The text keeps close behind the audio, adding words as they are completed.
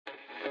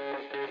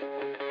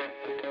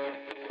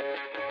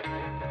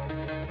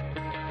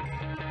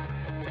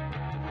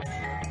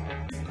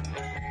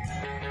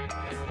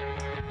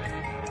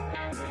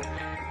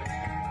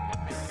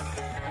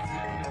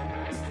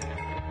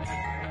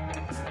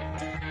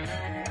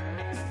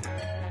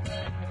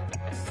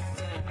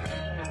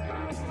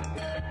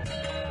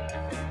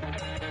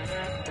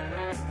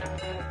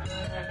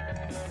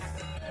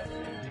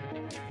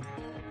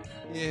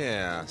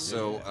Yeah.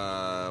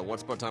 So,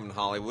 Once Upon a Time in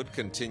Hollywood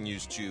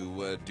continues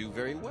to do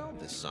very well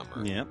this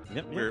summer. Yep.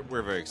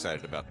 We're very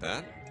excited about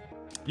that.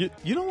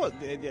 You know what?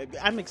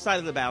 I'm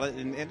excited about it,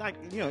 and I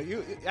knew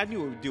it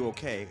would do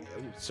okay.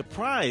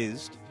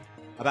 Surprised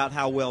about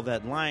how well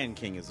that Lion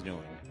King is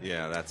doing.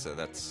 Yeah, that's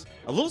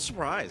A little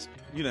surprised.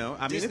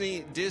 I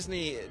mean,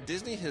 Disney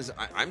has.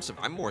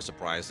 I'm more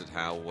surprised at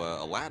how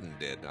Aladdin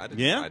did. I didn't.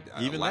 Yeah,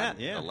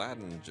 Aladdin,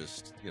 Aladdin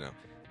just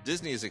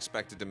Disney is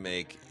expected to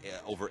make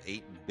over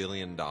 $8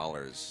 billion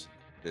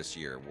this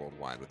year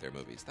worldwide with their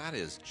movies. That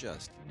is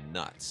just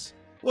nuts.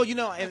 Well,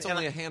 it's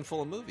only a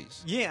handful of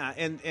movies. Yeah,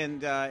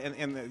 and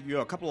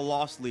a couple of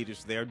lost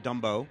leaders there.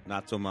 Dumbo,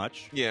 not so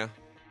much. Yeah.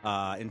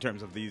 In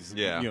terms of these,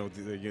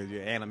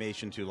 the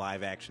animation to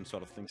live action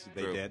sort of things that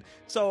they True. did.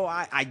 So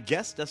I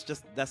guess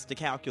that's the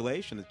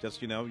calculation. It's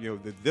just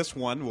this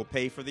one will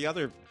pay for the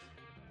other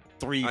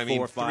 3,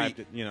 4,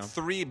 5.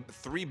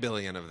 $3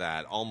 billion of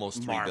that,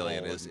 almost $3 Marvel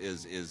billion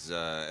is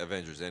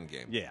Avengers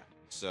Endgame. Yeah.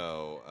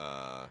 So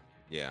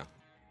yeah.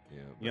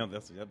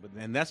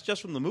 That's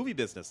just from the movie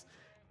business.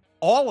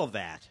 All of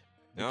that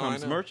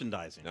becomes I know.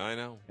 merchandising. I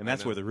know, and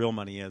that's where the real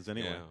money is,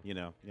 anyway.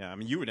 Yeah. I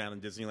mean, you were down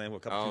in Disneyland a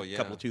couple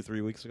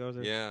 2-3 weeks ago.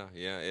 There?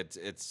 Yeah.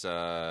 It's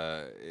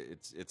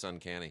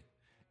uncanny,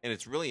 and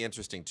it's really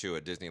interesting too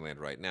at Disneyland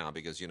right now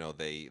because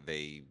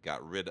they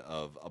got rid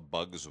of a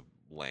Bugs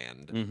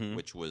Land,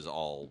 which was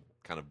all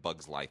kind of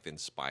Bugs Life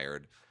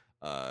inspired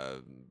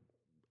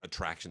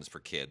attractions for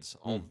kids,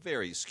 all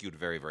very skewed,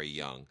 very very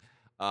young.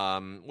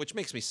 Which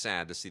makes me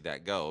sad to see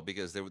that go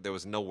because there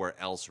was nowhere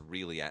else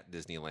really at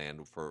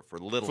Disneyland for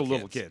little kids.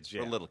 Little kids,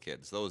 yeah. For little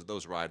kids.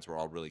 Those rides were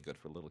all really good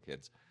for little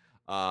kids.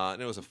 And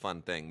it was a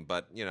fun thing.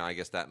 But, I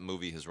guess that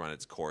movie has run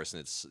its course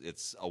and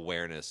its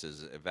awareness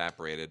has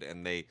evaporated.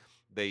 And they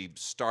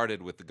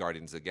started with the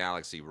Guardians of the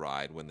Galaxy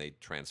ride when they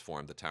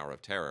transformed the Tower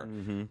of Terror.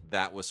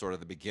 That was sort of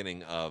the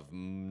beginning of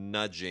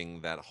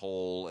nudging that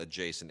whole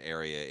adjacent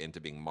area into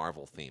being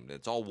Marvel themed.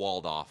 It's all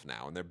walled off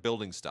now and they're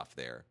building stuff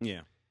there.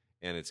 Yeah.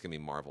 And it's going to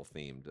be Marvel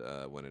themed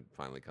when it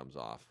finally comes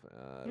off.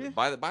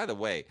 By the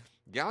way,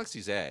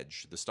 Galaxy's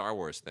Edge, the Star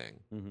Wars thing.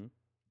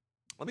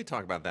 Let me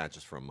talk about that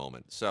just for a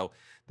moment. So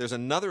there's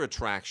another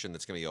attraction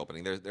that's going to be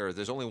opening.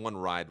 There's only one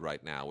ride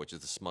right now, which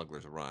is the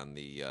Smuggler's Run,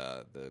 the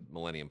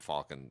Millennium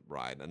Falcon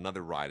ride.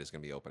 Another ride is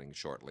going to be opening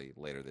shortly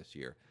later this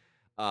year.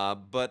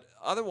 But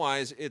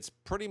otherwise, it's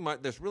pretty much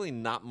there's really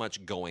not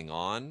much going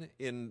on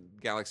in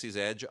Galaxy's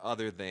Edge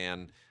other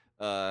than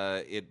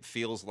it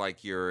feels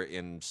like you're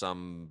in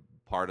some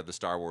part of the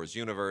Star Wars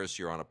universe.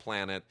 You're on a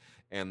planet,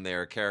 and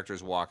there are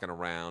characters walking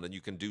around, and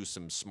you can do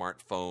some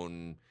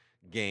smartphone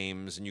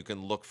games, and you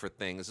can look for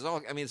things.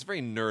 It's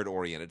very nerd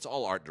oriented. It's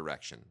all art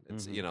direction.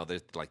 It's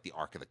there's like the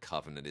Ark of the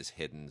Covenant is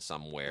hidden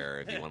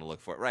somewhere if you want to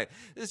look for it. Right?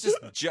 It's just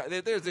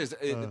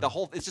the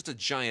whole. It's just a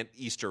giant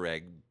Easter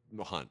egg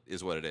hunt,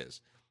 is what it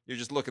is. You're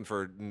just looking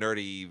for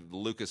nerdy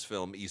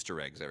Lucasfilm Easter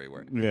eggs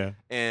everywhere. Yeah,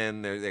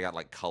 and they got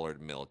like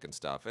colored milk and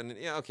stuff. And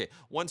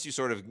once you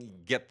sort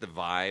of get the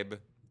vibe.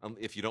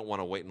 If you don't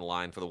want to wait in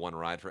line for the one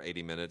ride for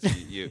 80 minutes,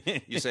 you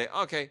say,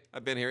 okay,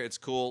 I've been here. It's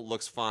cool.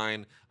 Looks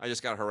fine. I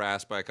just got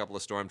harassed by a couple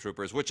of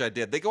stormtroopers, which I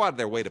did. They go out of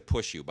their way to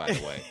push you, by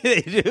the way.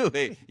 They do.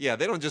 They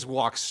don't just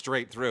walk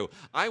straight through.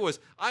 I was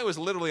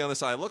literally on the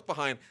side. I looked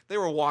behind. They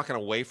were walking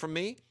away from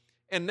me.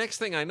 And next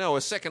thing I know,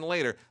 a second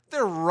later,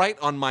 they're right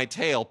on my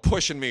tail,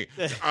 pushing me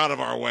out of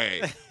our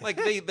way. Like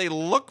they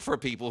look for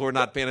people who are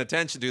not paying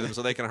attention to them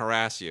so they can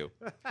harass you.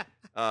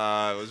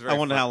 It was very I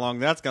wonder fun. how long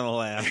that's going to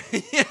last.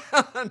 Yeah,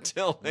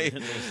 until they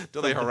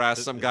harass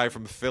some guy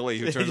from Philly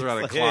who turns around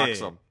and clocks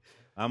them.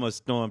 I'm a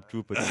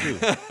stormtrooper too.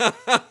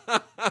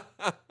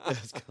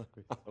 That's gonna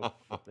be so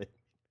funny.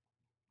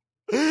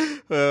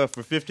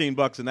 For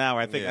 $15 an hour,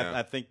 I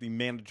think the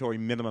mandatory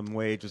minimum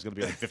wage is going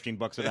to be like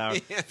 $15 an hour.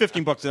 Yeah.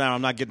 $15 an hour,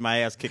 I'm not getting my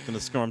ass kicked in a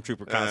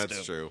stormtrooper costume.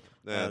 That's true.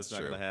 That's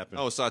not going to happen.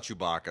 Oh, saw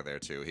Chewbacca there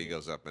too. He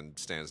goes up and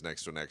stands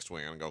next to an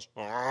X-wing and goes,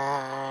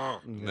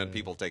 and then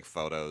people take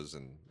photos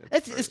and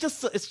it's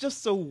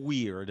just so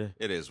weird.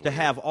 It is to weird.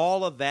 have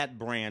all of that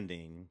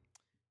branding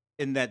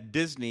in that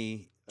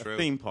Disney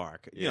theme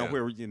park,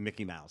 where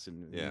Mickey Mouse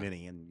and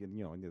Minnie and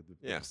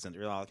the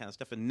center, all that kind of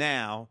stuff. And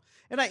now,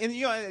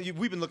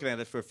 we've been looking at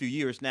it for a few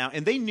years now,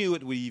 and they knew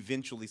it would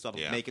eventually sort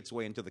of make its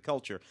way into the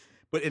culture.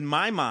 But in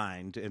my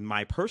mind, in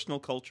my personal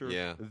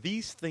culture,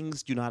 these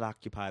things do not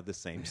occupy the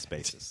same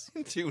spaces.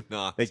 Do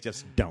not. They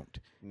just don't.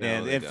 No,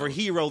 and for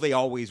Hero, they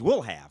always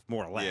will have,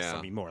 more or less. Yeah.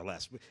 I mean, more or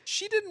less.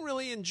 She didn't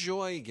really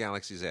enjoy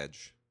Galaxy's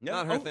Edge. No.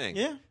 Not her thing.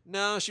 Yeah.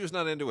 No, she was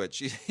not into it.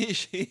 She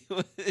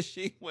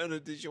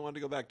wanted to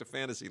go back to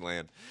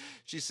Fantasyland.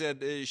 She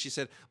said,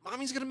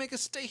 "Mommy's going to make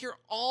us stay here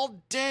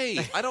all day.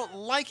 I don't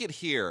like it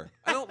here.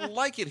 I don't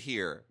like it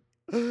here."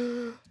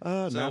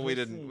 So we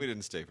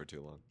didn't stay for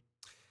too long.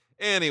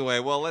 Anyway,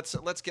 well,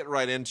 let's get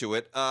right into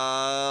it.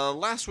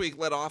 Last week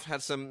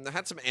had some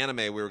anime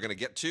we were going to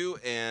get to,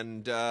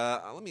 and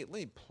let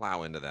me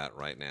plow into that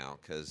right now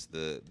because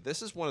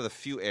this is one of the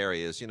few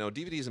areas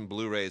DVDs and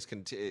Blu-rays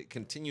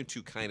continue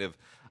to kind of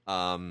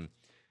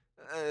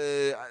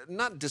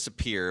not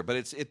disappear, but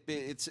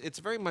it's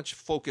very much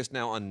focused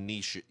now on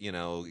niche,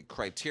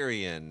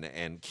 Criterion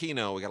and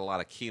Kino. We got a lot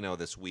of Kino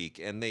this week,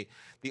 and the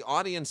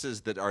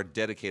audiences that are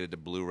dedicated to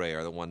Blu-ray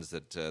are the ones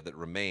that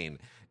remain.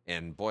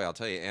 And boy, I'll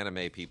tell you,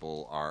 anime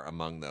people are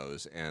among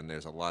those, and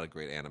there's a lot of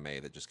great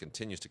anime that just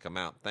continues to come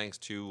out thanks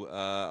to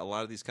a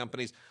lot of these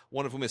companies.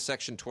 One of whom is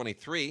Section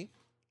 23,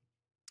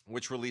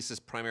 which releases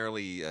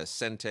primarily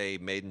Sentai,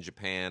 made in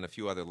Japan, a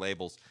few other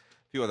labels.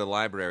 Few other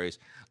libraries.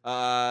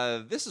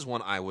 This is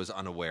one I was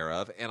unaware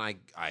of, and I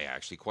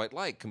actually quite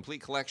like.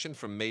 Complete collection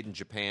from Made in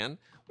Japan,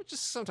 which is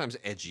sometimes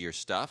edgier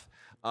stuff.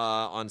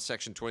 On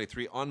Section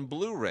 23 on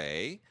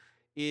Blu-ray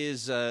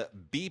is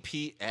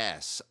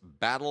BPS,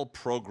 Battle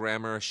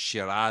Programmer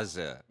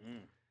Shiraze.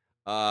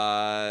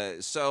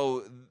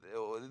 So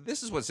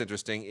this is what's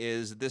interesting.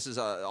 This is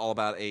all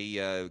about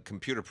a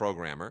computer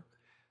programmer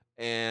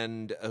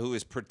and who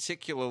is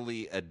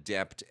particularly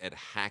adept at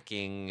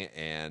hacking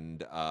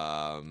and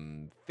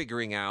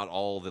figuring out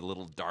all the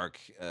little dark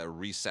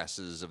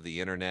recesses of the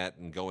internet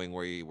and going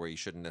where you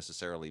shouldn't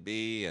necessarily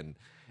be and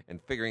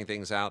figuring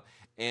things out.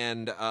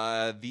 And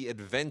the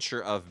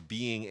adventure of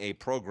being a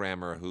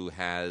programmer who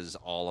has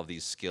all of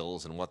these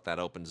skills and what that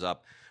opens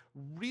up.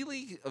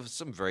 Really, of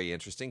some very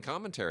interesting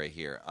commentary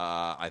here.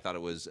 I thought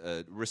it was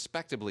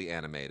respectably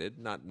animated,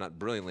 not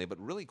brilliantly, but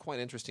really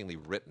quite interestingly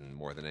written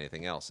more than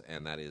anything else.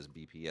 And that is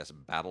BPS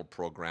Battle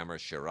Programmer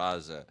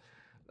Shiraze.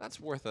 That's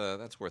worth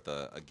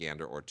a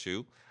gander or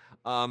two.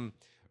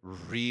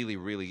 Really,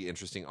 really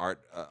interesting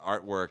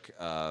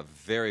artwork.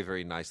 Very,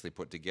 very nicely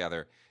put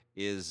together.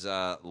 Is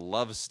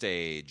Love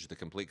Stage, the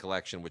complete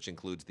collection, which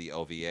includes the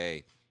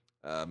OVA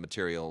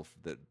material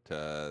that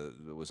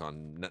was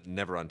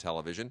never on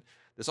television.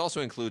 This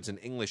also includes an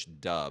English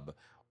dub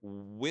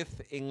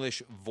with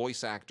English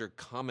voice actor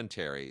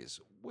commentaries,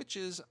 which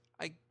is,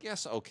 I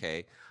guess,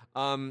 okay.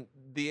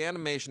 The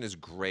animation is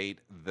great.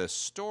 The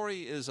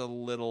story is a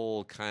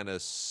little kind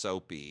of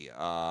soapy.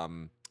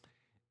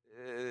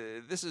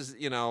 This is,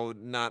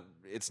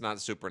 it's not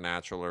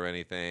supernatural or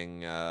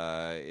anything.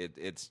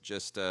 It's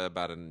just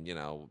about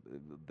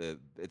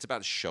it's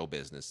about show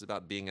business. It's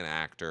about being an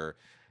actor,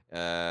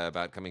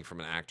 about coming from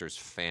an actor's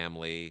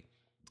family.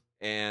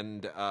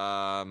 And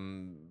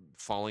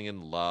falling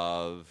in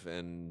love,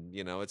 and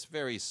it's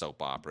very soap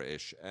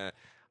opera-ish.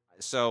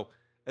 So,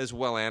 as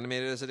well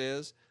animated as it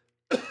is,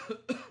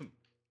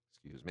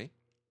 excuse me,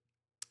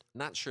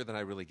 not sure that I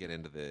really get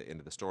into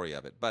the story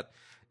of it, but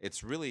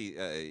it's really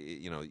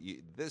the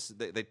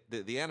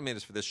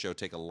animators for this show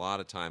take a lot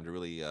of time to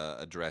really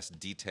address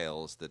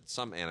details that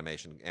some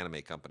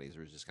anime companies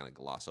are just kind of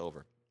gloss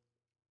over.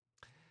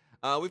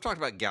 We've talked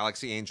about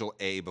Galaxy Angel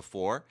A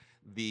before.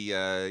 The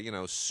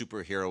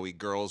superhero-y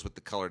girls with the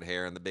colored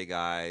hair and the big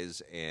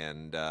eyes,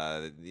 and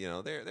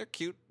they're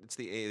cute. It's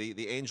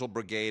the Angel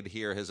Brigade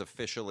here has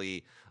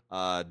officially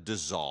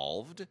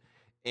dissolved,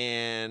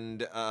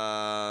 and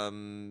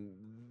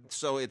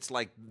so it's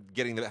like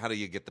how do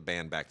you get the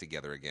band back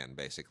together again?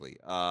 Basically,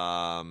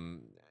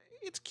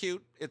 it's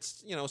cute.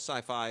 It's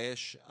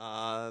sci-fi-ish.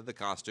 The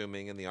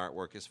costuming and the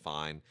artwork is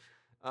fine.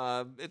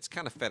 It's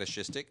kind of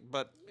fetishistic,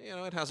 but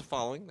it has a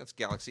following. That's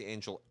Galaxy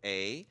Angel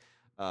A.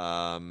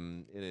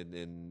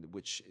 In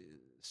which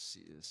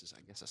this is, I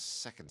guess, a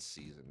second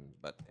season.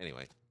 But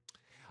anyway.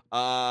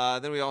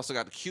 Then we also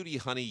got Cutie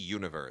Honey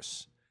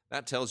Universe.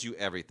 That tells you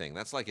everything.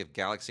 That's like if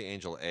Galaxy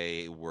Angel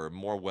A were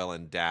more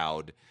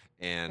well-endowed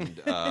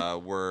and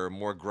were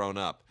more grown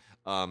up.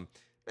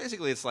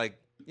 Basically, it's like,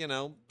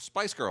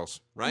 Spice Girls,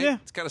 right? Yeah.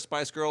 It's kind of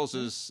Spice Girls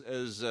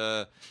as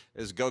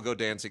go-go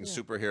dancing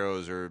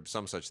superheroes or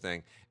some such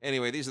thing.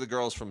 Anyway, these are the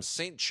girls from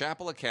St.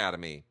 Chapel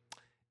Academy.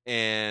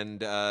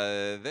 And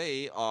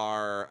they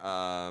are,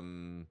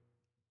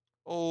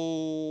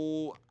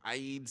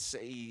 I'd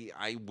say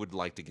I would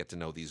like to get to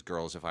know these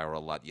girls if I were a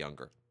lot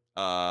younger.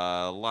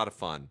 A lot of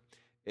fun.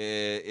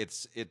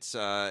 It's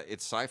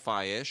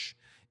sci-fi-ish.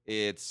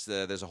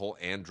 There's a whole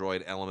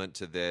android element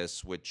to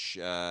this, which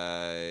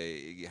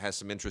has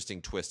some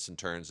interesting twists and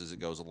turns as it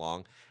goes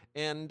along.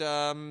 And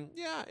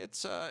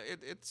it's a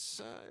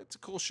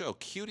cool show.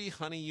 Cutie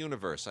Honey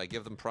Universe. I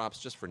give them props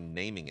just for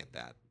naming it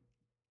that.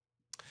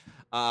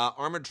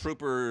 Armored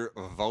Trooper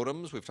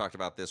Votoms. We've talked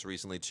about this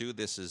recently, too.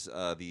 This is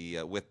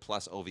the With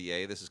Plus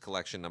OVA. This is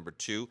collection number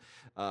 2.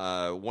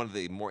 One of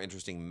the more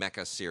interesting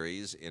mecha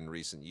series in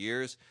recent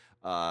years.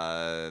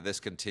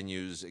 This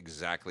continues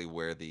exactly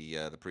where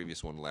the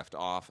previous one left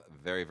off.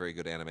 Very, very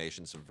good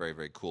animation. Some very,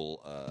 very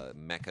cool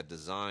mecha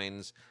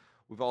designs.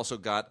 We've also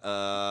got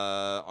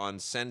on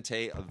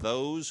Sentai,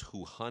 Those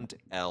Who Hunt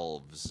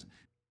Elves.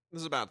 This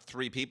is about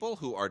 3 people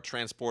who are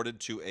transported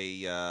to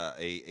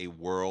a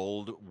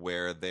world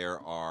where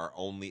there are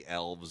only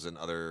elves and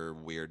other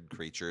weird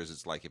creatures.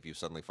 It's like if you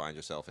suddenly find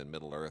yourself in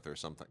Middle Earth or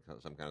some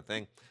kind of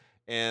thing,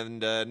 and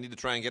need to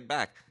try and get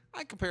back.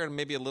 I compare it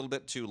maybe a little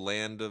bit to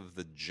Land of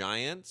the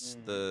Giants,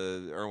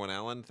 the Irwin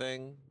Allen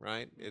thing,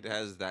 right? It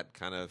has that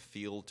kind of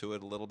feel to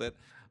it a little bit.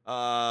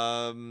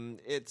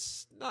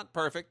 It's not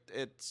perfect.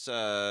 It's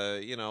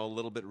you know, a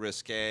little bit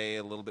risque,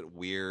 a little bit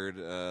weird,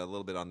 a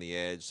little bit on the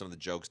edge. Some of the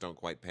jokes don't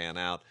quite pan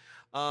out.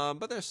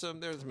 But there's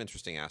some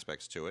interesting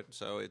aspects to it.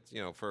 So it's,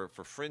 you know, for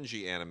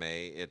fringy anime,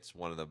 it's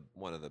one of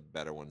the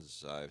better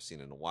ones I've seen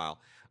in a while.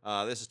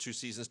 This is 2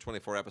 seasons,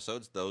 24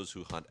 episodes. Those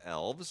Who Hunt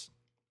Elves.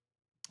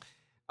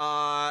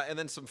 And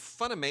then some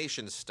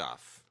Funimation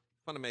stuff.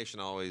 Funimation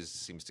always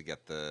seems to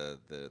get the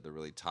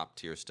really top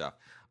tier stuff.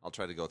 I'll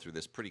try to go through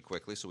this pretty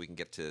quickly so we can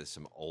get to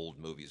some old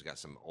movies. We've got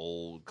some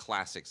old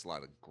classics, a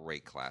lot of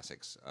great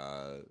classics.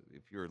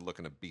 If you're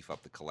looking to beef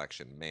up the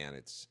collection, man,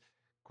 it's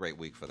a great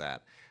week for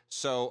that.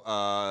 So,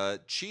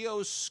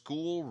 Chio's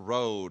School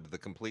Road, the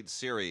complete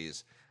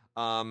series.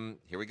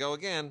 Here we go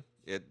again.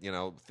 You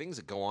know, things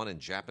that go on in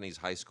Japanese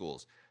high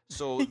schools.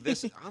 So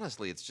this,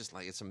 honestly, it's just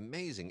like, it's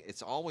amazing.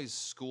 It's always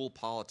school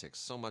politics,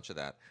 so much of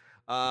that.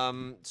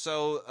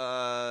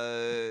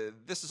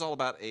 This is all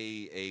about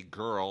a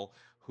girl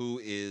who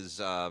is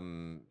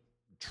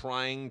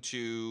trying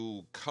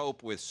to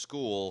cope with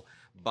school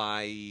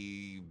by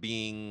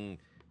being,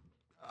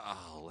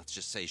 let's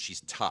just say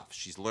she's tough.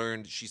 She's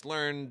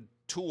learned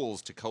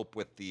tools to cope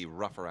with the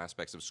rougher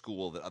aspects of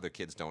school that other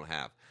kids don't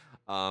have.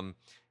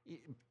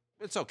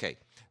 It's okay.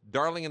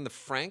 Darling in the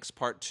Franxx,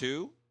 Part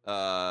 2.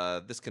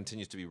 This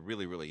continues to be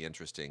really, really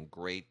interesting.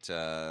 Great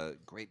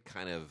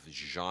kind of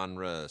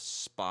genre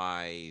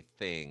spy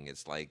thing.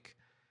 It's like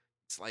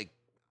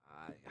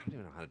I don't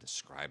even know how to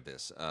describe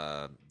this.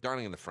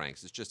 Darling in the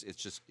Franxx.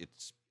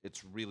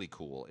 It's really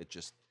cool. It's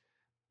just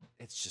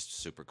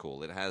super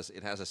cool. It has a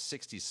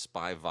 60s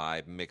spy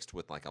vibe mixed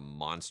with like a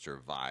monster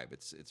vibe.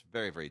 It's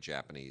very, very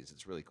Japanese.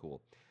 It's really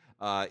cool.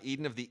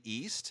 Eden of the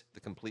East,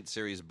 the complete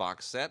series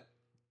box set,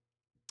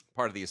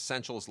 part of the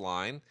Essentials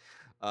line.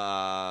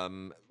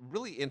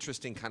 Really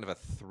interesting kind of a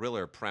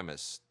thriller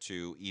premise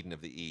to Eden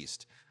of the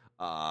East.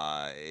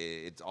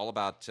 It's all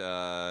about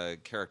a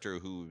character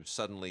who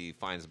suddenly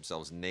finds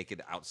themselves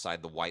naked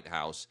outside the White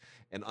House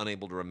and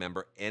unable to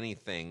remember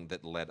anything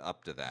that led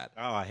up to that.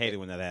 Oh, I hate it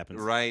when that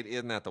happens. Right?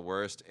 Isn't that the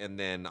worst? And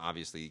then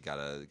obviously you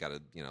gotta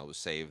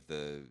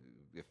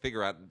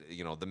figure out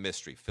the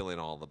mystery, fill in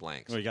all the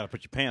blanks. Well, you gotta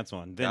put your pants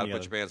on. Then you gotta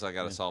put your pants on.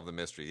 Gotta solve the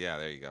mystery. Yeah,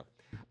 there you go.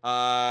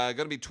 Going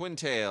to be Twin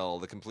Tail,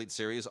 the complete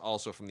series,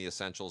 also from the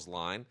Essentials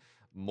line.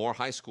 More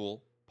high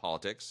school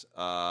politics.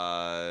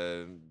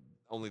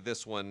 Only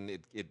this one,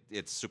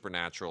 it's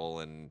supernatural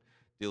and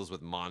deals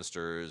with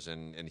monsters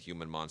and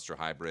human monster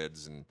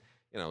hybrids and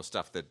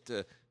stuff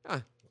that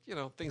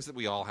things that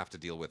we all have to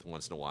deal with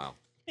once in a while.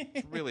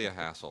 It's really a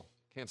hassle.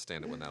 Can't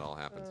stand it when that all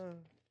happens.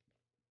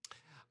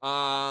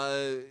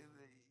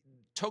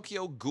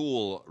 Tokyo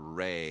Ghoul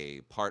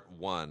Ray Part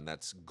 1.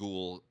 That's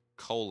Ghoul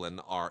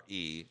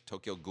 :RE,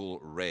 Tokyo Ghoul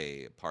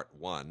Ray Part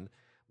 1.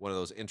 One of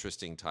those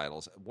interesting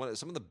titles.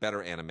 Some of the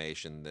better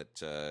animation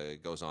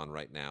that goes on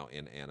right now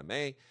in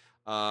anime.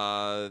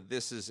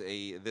 This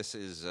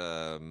is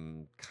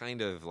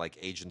kind of like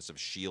Agents of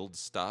S.H.I.E.L.D.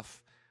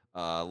 stuff.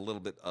 A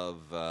little bit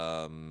of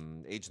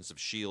Agents of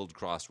S.H.I.E.L.D.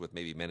 crossed with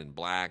maybe Men in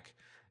Black.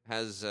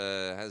 Has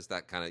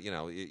that kind of,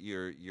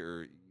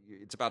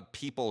 it's about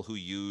people who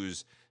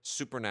use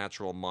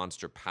supernatural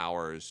monster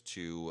powers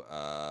to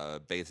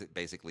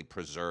basically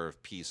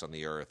preserve peace on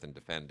the earth and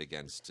defend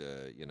against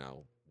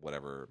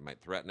whatever might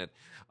threaten it.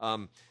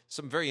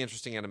 Some very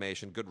interesting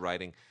animation, good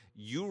writing.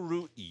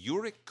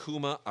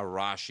 Yurikuma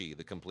Arashi,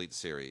 the complete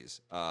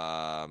series.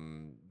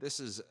 This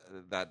is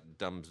that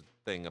dumb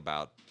thing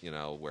about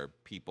where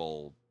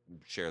people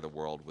share the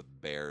world with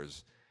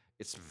bears.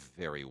 It's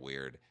very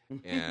weird,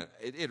 and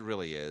it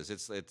really is.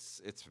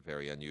 It's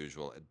very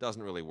unusual. It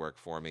doesn't really work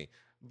for me,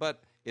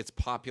 but it's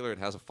popular. It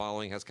has a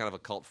following, has kind of a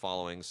cult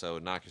following. So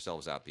knock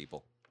yourselves out,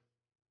 people.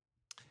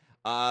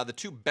 The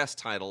two best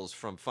titles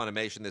from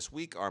Funimation this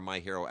week are My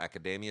Hero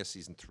Academia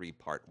Season 3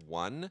 Part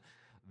 1,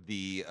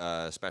 the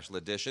special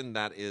edition.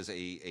 That is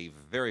a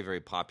very,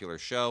 very popular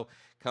show.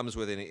 Comes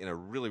with in a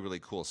really, really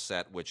cool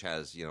set, which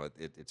has,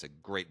 it's a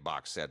great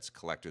box set. It's a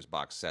collector's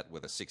box set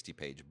with a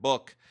 60-page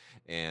book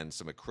and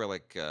some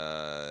acrylic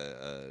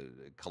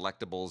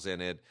collectibles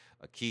in it,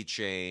 a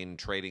keychain,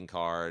 trading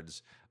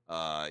cards.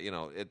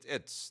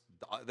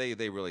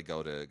 They really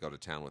go to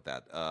town with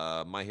that.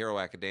 My Hero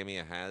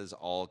Academia has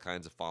all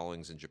kinds of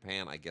followings in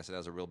Japan. I guess it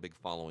has a real big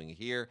following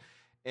here.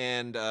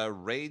 And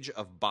Rage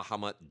of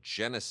Bahamut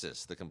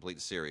Genesis, the complete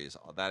series.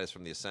 That is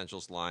from the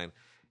Essentials line.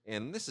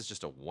 And this is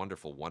just a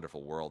wonderful,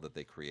 wonderful world that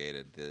they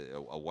created.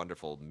 A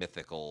wonderful,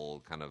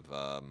 mythical kind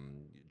of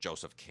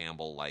Joseph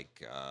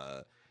Campbell-like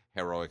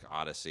heroic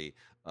odyssey.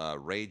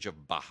 Rage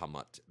of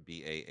Bahamut,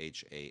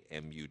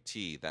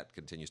 Bahamut. That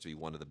continues to be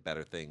one of the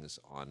better things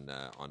on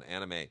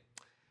anime.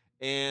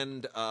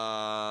 And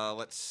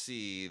let's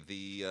see.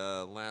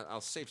 I'll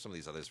save some of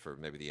these others for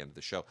maybe the end of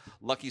the show.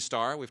 Lucky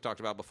Star, we've talked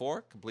about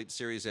before. Complete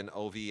series in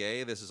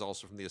OVA. This is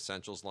also from the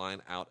Essentials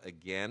line, out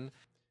again.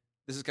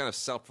 This is kind of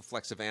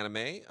self-reflexive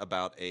anime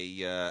about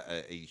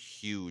a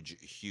huge,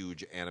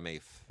 huge anime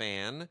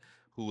fan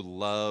who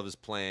loves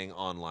playing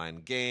online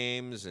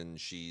games, and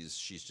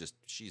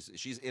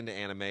she's into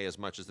anime as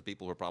much as the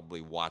people who are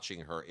probably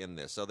watching her in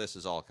this. So this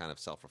is all kind of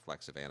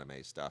self-reflexive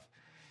anime stuff.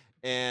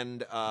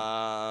 And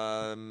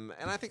I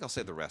think I'll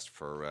save the rest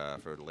for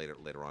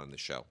later on in the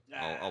show.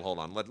 I'll hold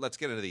on. Let's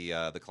get into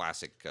the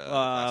classic.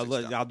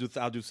 Stuff.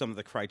 I'll do some of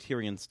the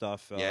Criterion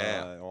stuff.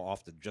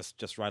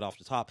 Just right off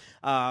the top.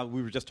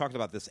 We were just talking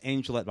about this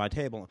Angel at My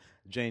Table,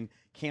 Jane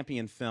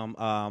Campion film.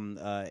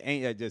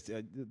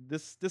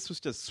 This was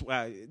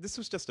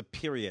just a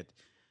period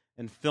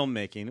in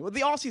filmmaking. Well,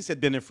 the Aussies had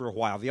been there for a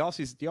while. The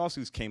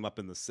Aussies came up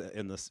in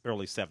the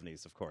early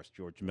 '70s, of course,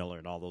 George Miller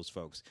and all those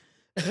folks.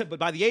 But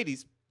by the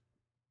 '80s.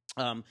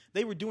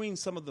 They were doing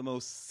some of the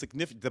most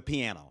significant. The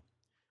Piano,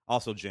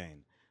 also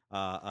Jane.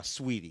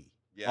 Sweetie,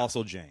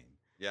 also Jane.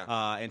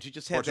 Yeah. And she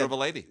just had Portrait of a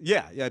Lady.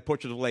 Yeah,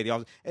 Portrait of a Lady.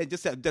 And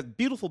just that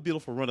beautiful,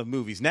 beautiful run of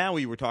movies. Now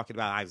we were talking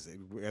about. I was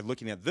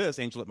looking at this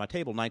Angel at My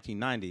Table,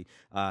 1990,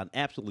 an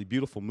absolutely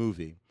beautiful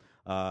movie.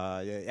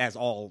 As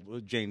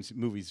all Jane's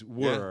movies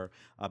were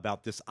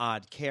about this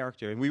odd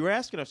character, and we were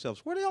asking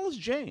ourselves, where the hell is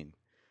Jane?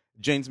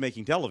 Jane's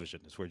making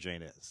television is where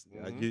Jane is.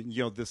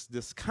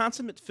 This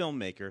consummate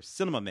filmmaker,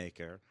 cinema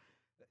maker.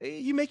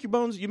 You make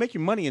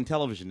your money in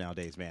television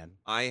nowadays, man.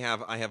 I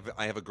have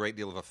a great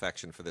deal of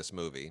affection for this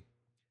movie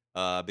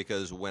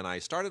because when I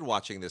started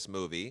watching this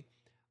movie,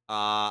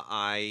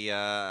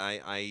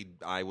 I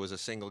was a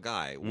single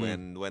guy.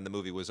 When the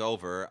movie was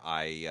over,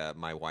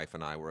 my wife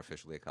and I were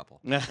officially a couple.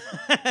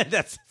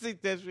 That's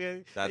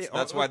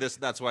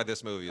why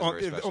this movie is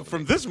very special.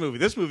 From this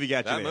movie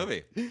got you that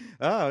movie.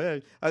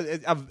 Oh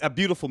yeah, a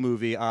beautiful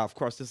movie. Of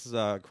course, this is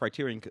a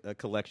Criterion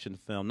Collection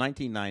film,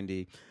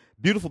 1990.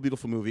 Beautiful,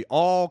 beautiful movie.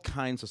 All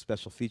kinds of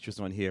special features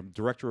on here.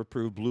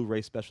 Director-approved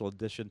Blu-ray special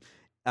edition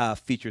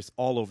features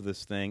all over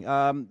this thing.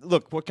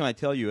 Look, what can I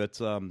tell you? It's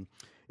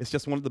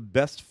just one of the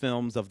best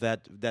films of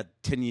that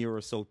 10-year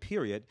or so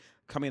period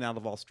coming out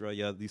of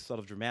Australia. These sort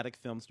of dramatic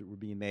films that were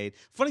being made.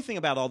 Funny thing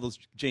about all those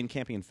Jane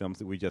Campion films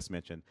that we just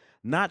mentioned,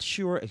 not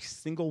sure a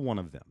single one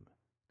of them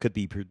could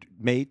be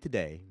made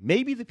today.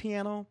 Maybe The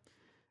Piano.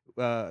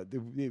 With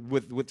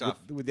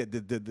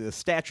the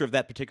stature of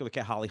that particular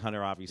cat, Holly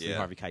Hunter, obviously,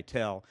 Harvey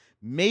Keitel,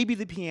 maybe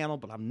The Piano,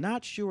 but I'm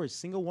not sure a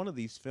single one of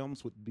these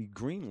films would be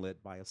greenlit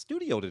by a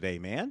studio today,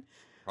 man.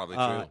 Probably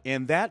true.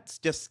 And that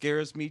just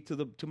scares me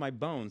to my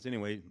bones.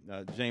 Anyway,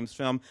 James'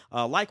 film,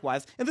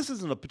 likewise. And this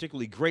isn't a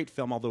particularly great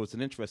film, although it's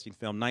an interesting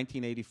film.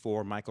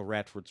 1984, Michael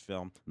Radford's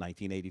film,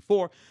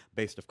 1984,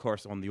 based, of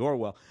course, on the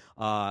Orwell,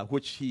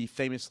 which he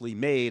famously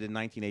made in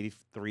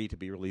 1983 to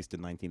be released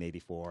in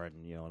 1984,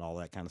 and all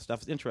that kind of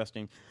stuff. It's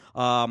interesting.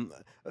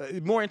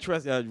 More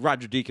interesting.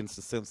 Roger Deakins,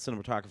 the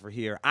cinematographer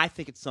here. I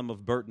think it's some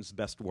of Burton's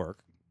best work.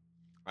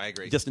 I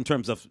agree. Just in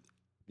terms of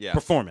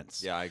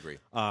performance. Yeah, I agree.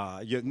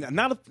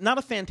 Not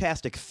a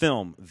fantastic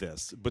film,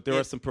 but there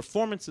are some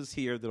performances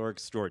here that are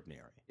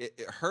extraordinary.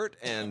 Hurt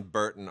and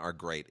Burton are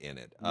great in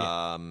it.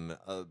 Yeah.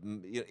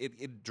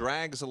 It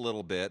drags a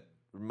little bit.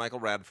 Michael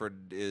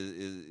Radford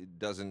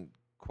doesn't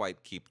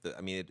quite keep the.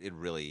 I mean,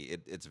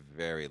 it's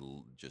very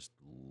just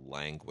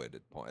languid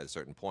at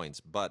certain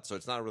points. But so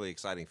it's not a really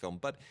exciting film.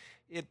 But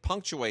it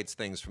punctuates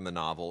things from the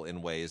novel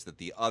in ways that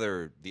the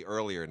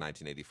earlier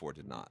 1984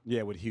 did not.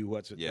 Yeah, with Hugh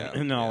Watson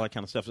and all that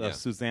kind of stuff.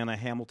 Susanna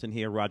Hamilton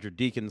here. Roger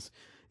Deakins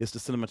is the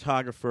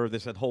cinematographer.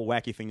 There's that whole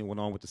wacky thing that went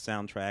on with the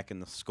soundtrack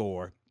and the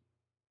score.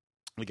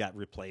 We got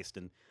replaced,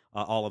 and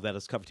all of that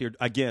is covered here.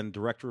 Again,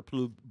 director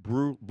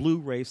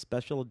Blu-ray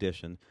special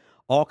edition.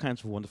 All kinds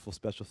of wonderful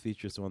special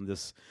features on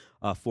this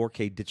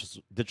 4K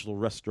digital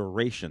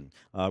restoration,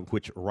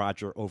 which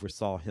Roger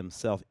oversaw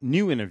himself.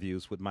 New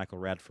interviews with Michael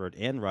Radford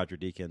and Roger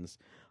Deakins.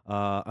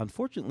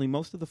 Unfortunately,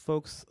 most of the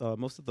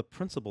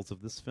principals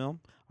of this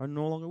film are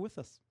no longer with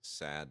us.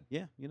 Sad.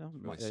 Yeah,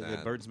 really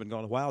sad. Bird's been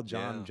gone a while.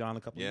 John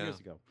a couple of years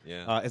ago.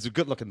 Yeah. It's a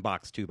good-looking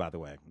box too, by the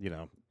way.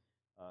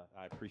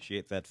 I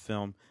appreciate that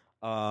film.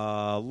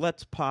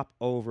 Let's pop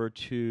over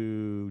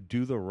to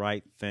Do the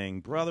Right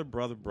Thing, brother.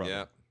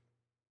 Yeah.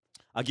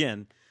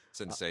 Again,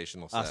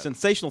 sensational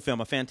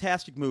film, a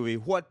fantastic movie.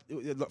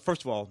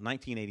 First of all,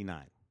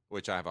 1989,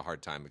 which I have a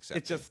hard time accepting.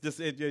 It's just this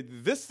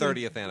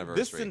 30th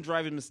anniversary. This and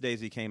Driving Miss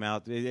Daisy came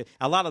out.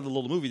 A lot of the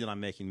little movie that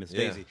I'm making, Miss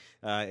Daisy,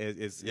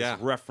 is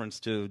reference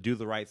to Do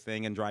the Right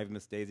Thing and Driving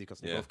Miss Daisy because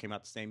they both came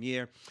out the same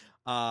year.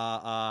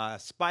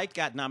 Spike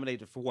got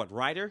nominated for what?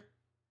 Writer?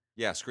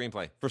 Yeah,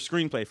 screenplay. For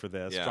screenplay for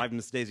this. Yeah. Driving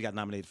Miss Daisy got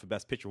nominated for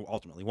Best Picture,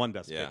 ultimately won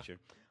Best Picture.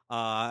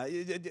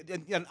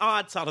 An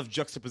odd sort of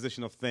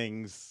juxtaposition of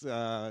things.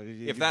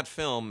 If that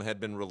film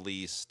had been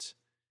released,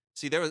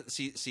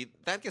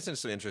 that gets into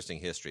some interesting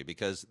history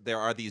because there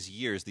are these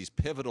years, these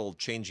pivotal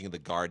changing of the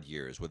guard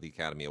years with the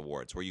Academy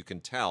Awards, where you can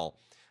tell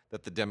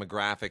that the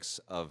demographics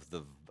of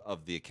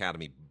the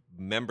Academy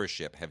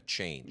membership have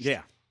changed.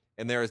 Yeah.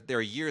 And there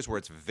are years where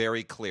it's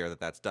very clear that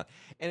that's done,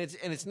 and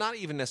it's not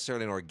even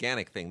necessarily an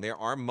organic thing. There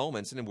are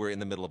moments, and we're in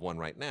the middle of one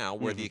right now,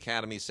 where the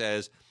Academy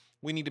says,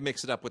 we need to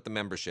mix it up with the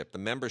membership. The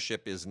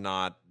membership is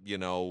not,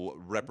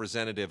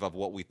 representative of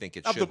what we think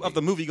it should be. Of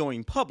the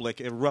movie-going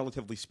public,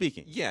 relatively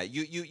speaking. Yeah,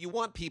 you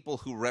want people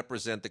who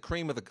represent the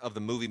cream of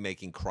the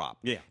movie-making crop.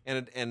 Yeah.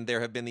 And there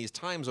have been these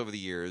times over the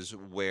years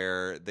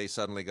where they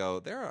suddenly go,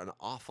 there are an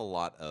awful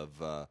lot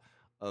of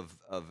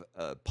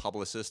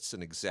publicists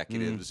and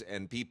executives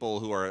and people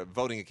who are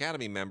voting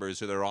Academy members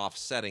who are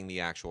offsetting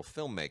the actual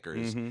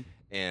filmmakers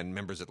and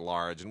members at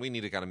large, and we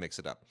need to kind of mix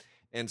it up.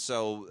 And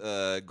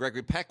so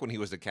Gregory Peck, when he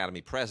was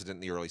Academy president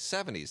in the early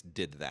 70s,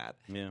 did that.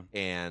 Yeah.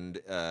 And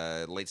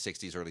late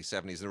 60s, early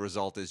 70s. And the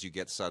result is you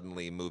get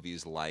suddenly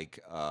movies like,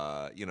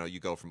 you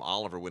go from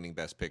Oliver winning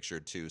Best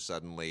Picture to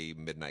suddenly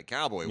Midnight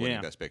Cowboy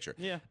winning Best Picture.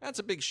 Yeah. That's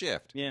a big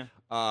shift. Yeah.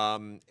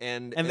 And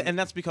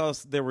that's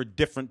because there were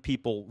different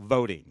people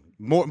voting.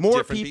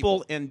 More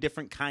people and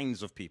different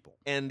kinds of people.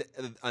 And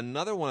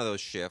another one of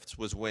those shifts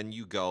was when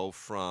you go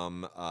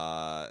from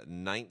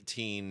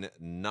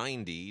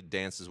 1990,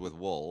 Dances with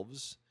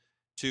Wolves,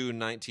 to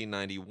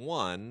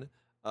 1991,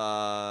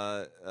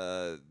 Silence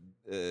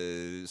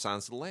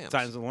of the Lambs.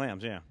 Silence of the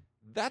Lambs, yeah.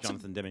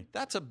 Jonathan Demme.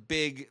 That's a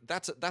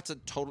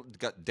total.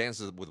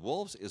 Dances with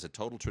Wolves is a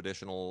total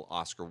traditional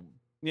Oscar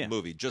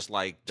movie, just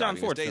like John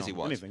Ford Daisy film,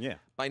 was. anything, yeah.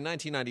 By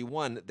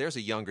 1991, there's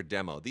a younger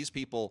demo. These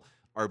people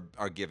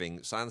are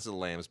giving Silence of the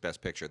Lambs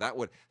Best Picture.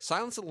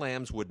 Silence of the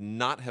Lambs would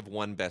not have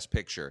won Best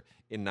Picture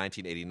in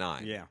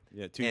 1989. Yeah,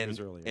 2 years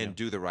earlier. And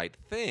Do the Right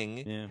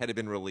Thing, had it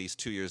been released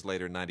 2 years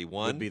later in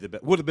 91,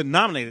 would have been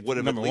nominated. Would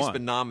have at least one.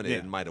 been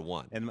nominated and might have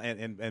won.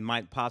 And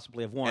might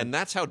possibly have won. And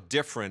that's how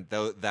different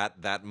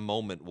that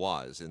moment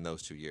was in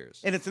those 2 years.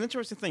 And it's an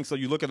interesting thing. So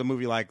you look at a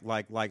movie like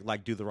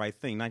Do the Right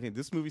Thing.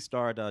 This movie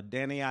starred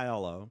Danny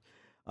Aiello,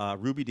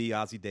 Ruby Dee,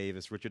 Ozzie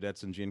Davis, Richard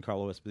Edson,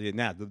 Giancarlo Esposito.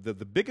 Now,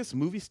 the biggest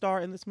movie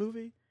star in this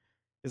movie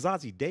is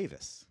Ozzie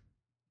Davis.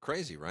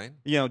 Crazy, right?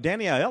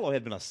 Danny Aiello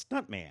had been a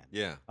stuntman.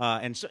 Yeah.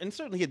 And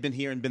certainly he had been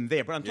here and been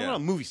there. But I'm talking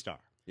about a movie star.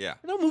 Yeah.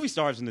 There are no movie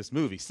stars in this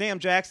movie. Sam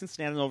Jackson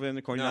standing over in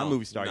the corner, not a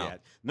movie star no.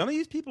 yet. None of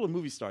these people are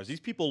movie stars. These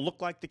people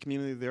look like the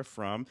community they're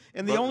from.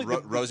 And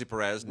Rosie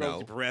Perez, no.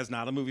 Rosie Perez,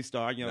 not a movie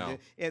star. No.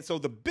 And so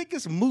the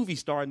biggest movie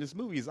star in this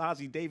movie is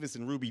Ozzie Davis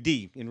and Ruby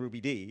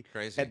Dee.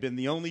 Crazy. Had been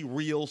the only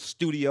real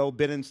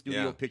been in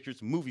studio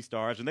pictures movie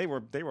stars, and they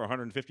were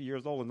 150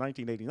 years old in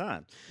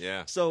 1989.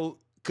 Yeah. So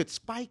could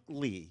Spike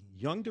Lee,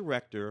 young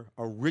director,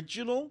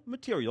 original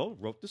material,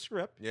 wrote the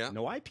script,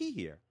 no IP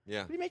here.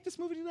 Yeah. Could he make this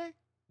movie today?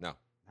 No.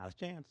 Not a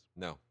chance.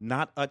 No.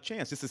 Not a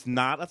chance. This is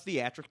not a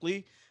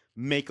theatrically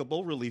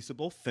makeable,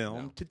 releasable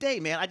film today,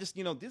 man. I just,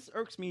 this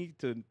irks me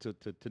to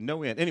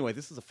no end. Anyway,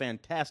 this is a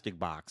fantastic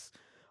box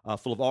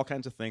full of all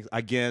kinds of things.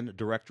 Again,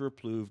 director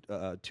approved,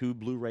 2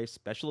 Blu-ray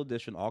special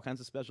edition, all kinds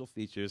of special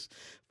features,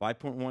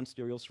 5.1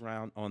 stereo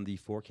surround on the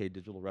 4K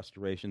digital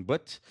restoration.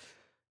 But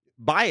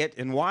buy it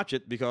and watch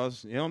it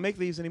because they don't make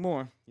these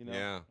anymore.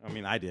 Yeah. I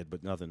mean, I did,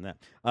 but other than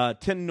that.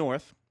 10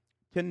 North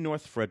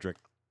Frederick,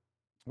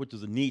 which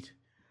is a neat,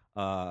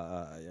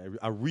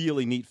 a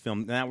really neat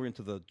film. Now we're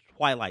into the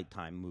Twilight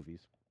Time movies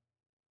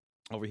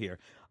over here.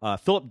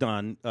 Philip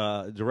Dunn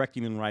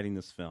directing and writing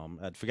this film.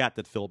 I forgot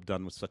that Philip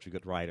Dunn was such a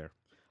good writer.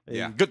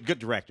 Yeah. Good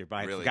director,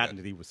 but really I'd forgotten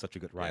that he was such a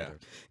good writer.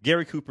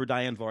 Gary Cooper,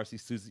 Diane Varsi,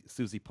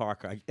 Susie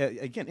Parker.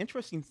 Again,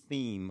 interesting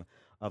theme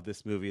of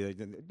this movie. A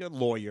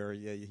lawyer,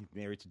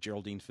 married to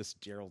Geraldine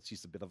Fitzgerald.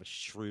 She's a bit of a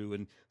shrew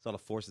and sort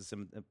of forces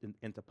him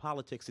into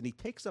politics. And he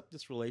takes up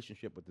this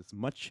relationship with this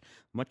much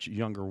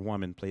younger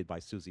woman played by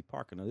Susie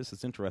Parker. Now, this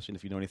is interesting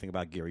if you know anything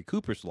about Gary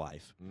Cooper's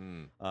life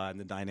and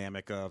the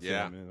dynamic of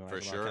him.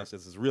 For sure. This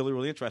is really,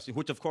 really interesting,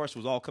 which, of course,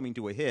 was all coming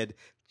to a head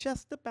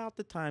just about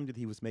the time that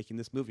he was making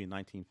this movie in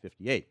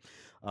 1958.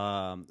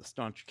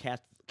 Staunch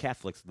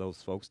Catholics,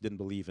 those folks, didn't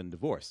believe in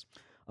divorce.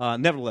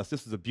 Nevertheless,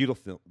 this is a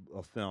beautiful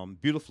film,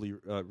 beautifully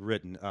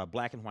written,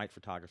 black and white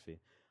photography,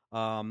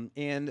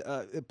 and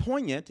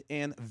poignant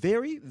and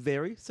very,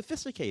 very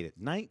sophisticated.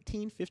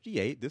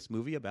 1958, this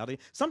movie about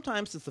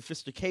sometimes the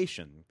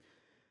sophistication,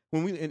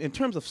 when we, in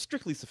terms of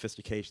strictly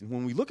sophistication,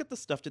 when we look at the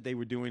stuff that they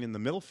were doing in the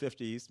middle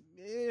 50s,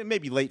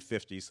 maybe late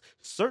 50s,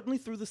 certainly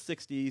through the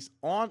 60s,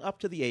 on up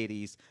to the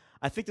 80s,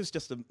 I think there's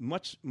just a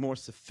much more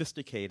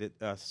sophisticated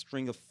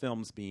string of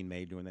films being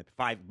made doing that.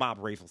 Bob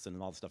Rafelson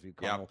and all the stuff.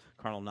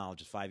 Carnal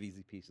Knowledge is 5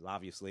 Easy Pieces,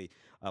 obviously.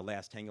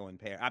 Last Tango in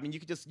Paris. I mean,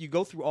 you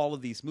go through all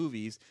of these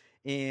movies,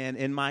 and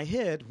in my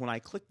head, when I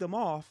click them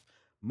off,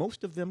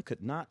 most of them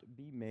could not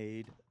be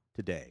made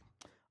today.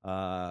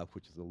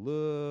 Which is a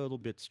little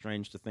bit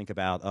strange to think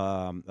about.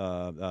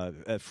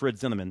 Fred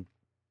Zinnemann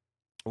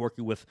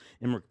working with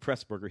Emmerich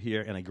Pressburger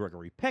here in a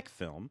Gregory Peck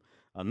film.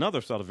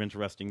 Another sort of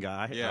interesting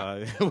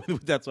guy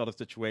with that sort of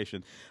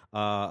situation.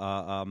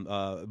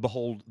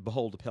 Behold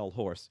the Pale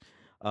Horse,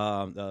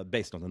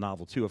 based on the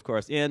novel too, of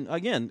course. And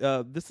again,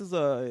 this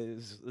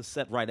is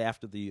set right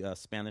after the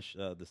Spanish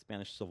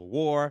Civil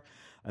War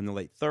in the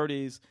late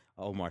 30s.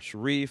 Omar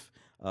Sharif.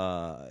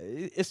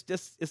 It's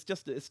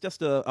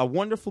just a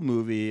wonderful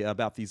movie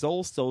about these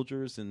old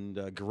soldiers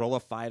and guerrilla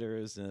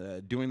fighters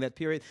during that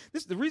period.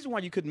 The reason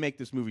why you couldn't make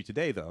this movie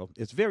today, though,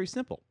 is very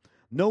simple.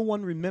 No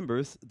one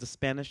remembers the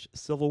Spanish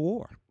Civil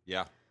War.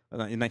 Yeah. in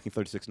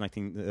 1936,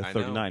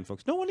 1939,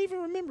 folks. No one even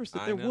remembers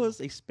that there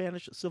was a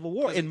Spanish Civil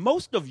War. And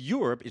most of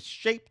Europe is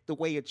shaped the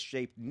way it's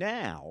shaped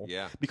now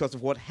because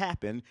of what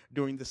happened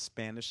during the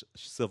Spanish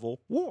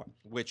Civil War.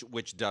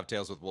 Which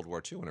dovetails with World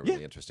War II in a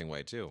really interesting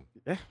way, too.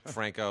 Yeah.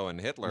 Franco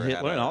and Hitler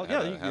had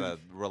a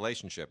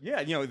relationship.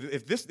 Yeah,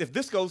 if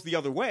this goes the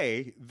other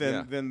way,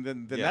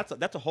 then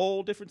that's a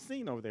whole different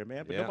scene over there,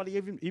 man. But nobody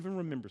even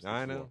remembers this.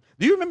 I know. War.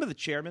 Do you remember the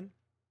chairman?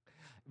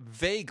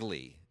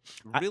 Vaguely.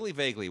 Really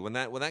vaguely. When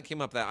that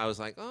came up, that I was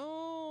like,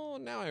 oh,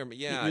 now I remember.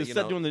 Yeah, it was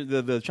set during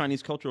the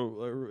Chinese Cultural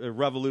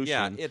Revolution.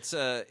 Yeah, that's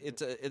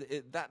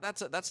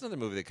another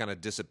movie that kind of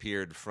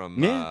disappeared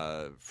from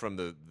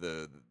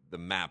the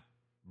map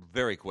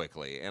very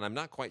quickly, and I'm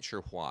not quite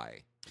sure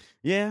why.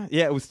 Yeah,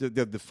 it was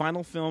the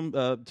final film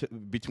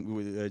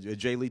between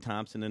J. Lee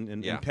Thompson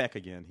and Peck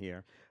again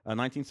here.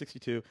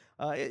 1962.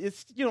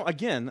 It's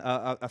again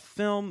a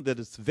film that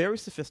is very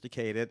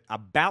sophisticated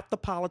about the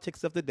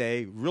politics of the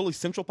day, really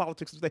central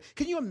politics of the day.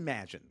 Can you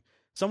imagine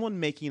someone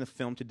making a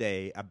film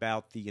today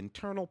about the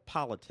internal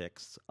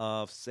politics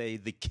of, say,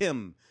 the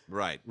Kim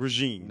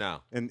regime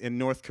in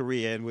North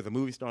Korea, and with a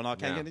movie star and all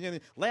kinds of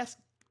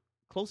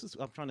closest?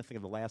 I'm trying to think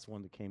of the last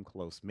one that came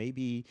close.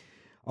 Maybe.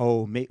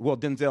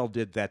 Denzel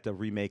did that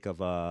remake of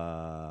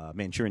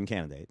Manchurian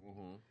Candidate. Mm-hmm.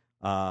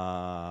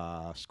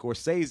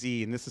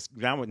 Scorsese, and this is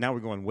now we're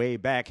going way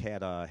back.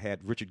 Had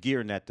Richard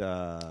Gere in that.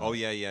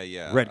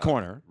 Red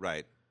Corner.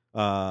 Right.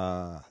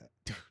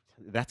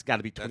 That's got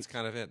to be. That's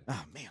kind of it.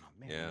 Oh man,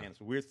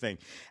 it's a weird thing.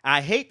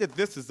 I hate that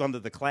this is under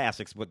the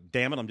classics, but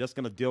damn it, I'm just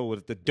going to deal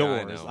with The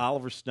Doors.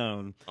 Oliver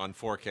Stone on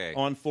 4K.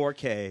 On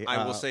 4K.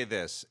 I will say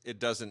this: it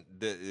doesn't.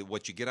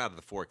 What you get out of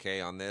the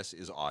 4K on this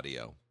is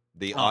audio.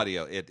 The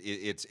audio, it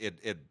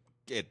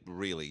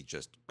really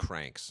just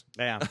cranks.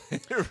 Yeah.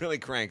 It really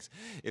cranks.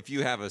 If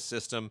you have a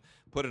system,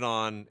 put it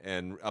on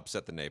and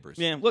upset the neighbors.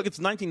 Yeah, look, it's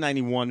a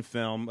 1991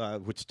 film,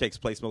 which takes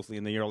place mostly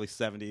in the early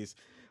 70s.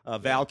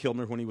 Val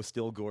Kilmer when he was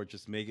still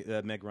gorgeous,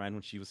 Meg Ryan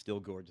when she was still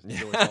gorgeous.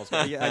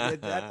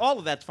 All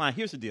of that's fine.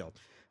 Here's the deal,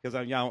 because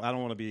I don't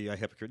want to be a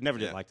hypocrite. Never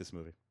did like this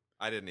movie.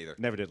 I didn't either.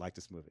 Never did like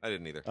this movie. I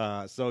didn't either.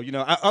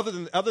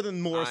 Other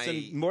than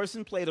Morrison,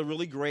 Morrison played a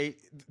really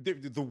great.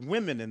 The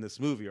women in this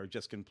movie are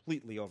just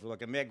completely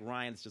overlooked. And Meg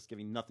Ryan's just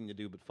giving nothing to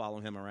do but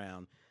following him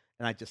around.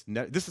 And I just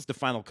this is the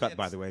final cut,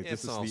 by the way.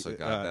 It's this also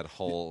got that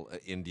whole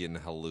Indian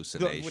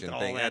hallucination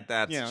thing.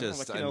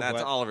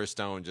 That's Oliver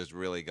Stone just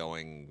really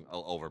going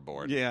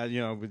overboard.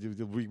 Yeah,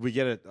 we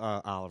get it,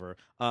 Oliver.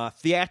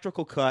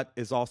 Theatrical cut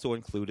is also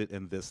included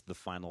in the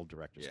final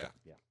director's cut.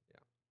 Yeah.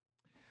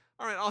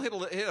 All right, I'll hit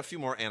a few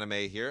more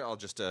anime here. I'll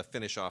just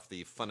finish off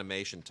the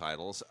Funimation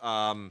titles.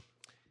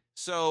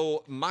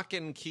 So,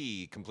 Maken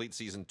Ki, complete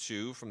season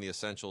 2 from the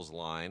Essentials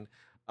line.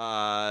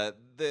 The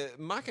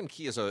Maken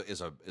Ki is a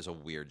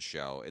weird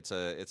show. It's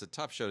a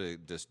tough show to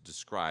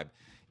describe.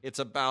 It's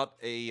about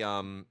a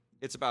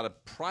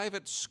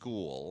private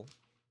school.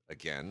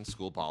 Again,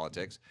 school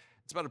politics.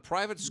 It's about a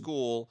private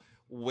school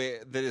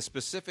that is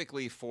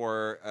specifically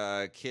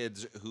for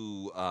kids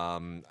who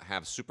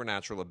have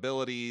supernatural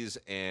abilities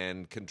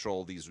and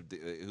control these.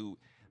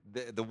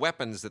 The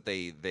weapons that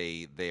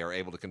they are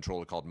able to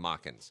control are called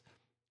Makens.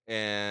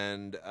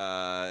 And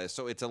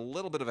so it's a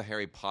little bit of a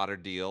Harry Potter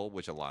deal,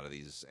 which a lot of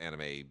these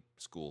anime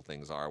school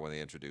things are when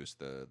they introduce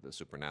the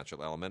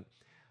supernatural element.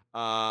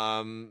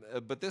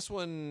 But this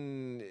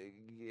one,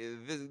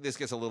 this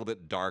gets a little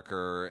bit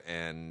darker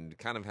and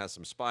kind of has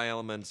some spy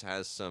elements,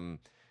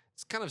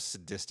 it's kind of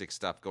sadistic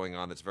stuff going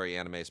on that's very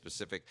anime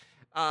specific.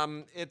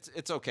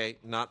 It's okay.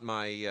 Not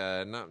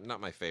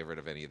my favorite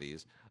of any of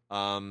these.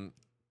 But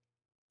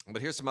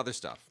here's some other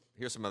stuff.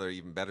 Here's some other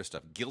even better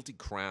stuff. Guilty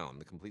Crown,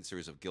 the complete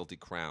series of Guilty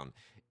Crown,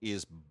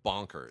 is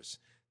bonkers.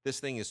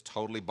 This thing is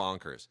totally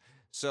bonkers.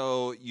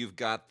 So you've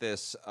got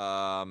this.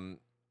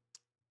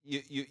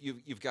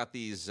 You've got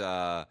these.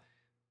 Oh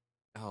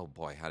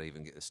boy, how to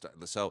even get this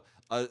started? So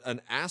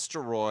an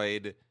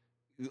asteroid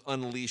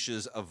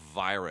unleashes a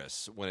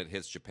virus when it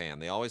hits Japan.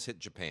 They always hit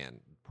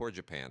Japan. Poor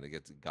Japan. They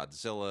get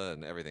Godzilla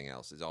and everything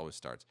else. It always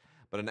starts.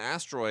 But an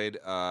asteroid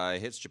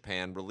hits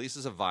Japan,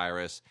 releases a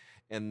virus,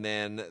 and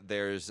then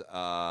there's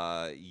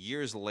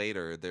years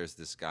later, there's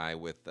this guy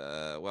with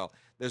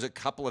there's a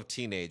couple of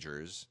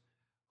teenagers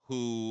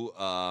who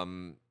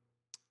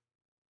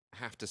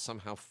have to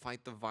somehow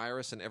fight the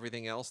virus and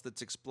everything else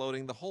that's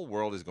exploding. The whole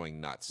world is going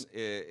nuts.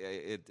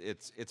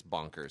 It's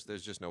bonkers.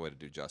 There's just no way to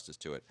do justice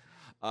to it.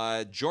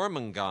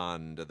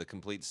 Jormungand, the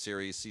complete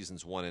series,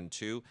 seasons 1 and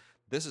 2.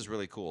 This is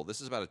really cool.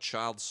 This is about a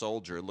child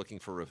soldier looking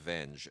for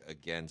revenge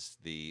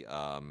against the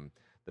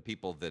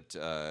people that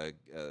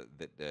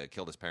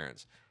killed his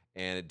parents.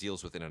 And it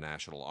deals with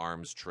international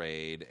arms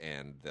trade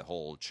and the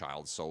whole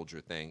child soldier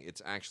thing. It's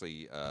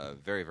actually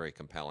very, very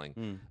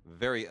compelling,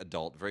 very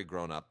adult, very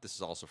grown up. This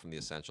is also from the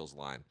Essentials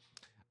line.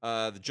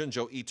 The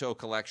Junjo Ito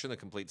collection, the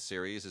complete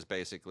series, is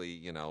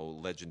basically,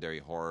 legendary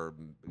horror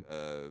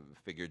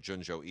figure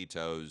Junjo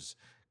Ito's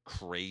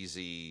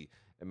crazy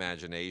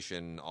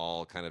imagination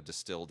all kind of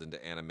distilled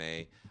into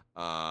anime.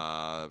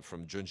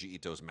 from Junji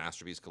Ito's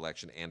Masterpiece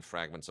Collection and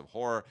Fragments of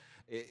Horror.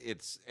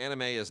 Its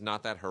anime is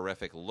not that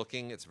horrific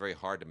looking. It's very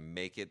hard to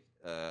make it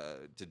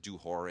to do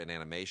horror in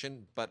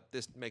animation, but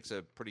this takes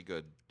a pretty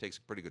good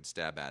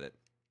stab at it.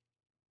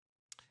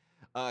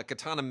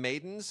 Katana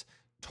Maidens,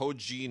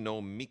 Toji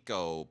no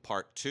Miko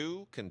Part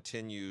 2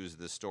 continues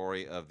the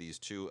story of these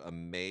two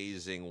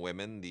amazing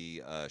women,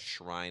 the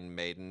Shrine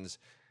Maidens,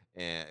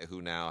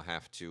 who now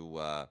have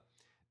to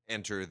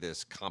enter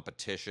this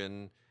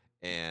competition,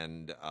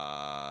 and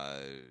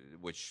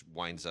which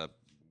winds up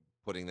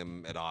putting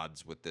them at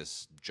odds with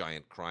this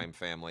giant crime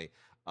family.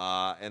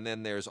 And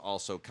then there's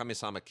also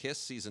Kamisama Kiss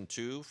Season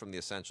 2 from the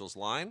Essentials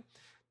line.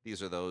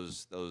 These are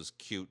those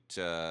cute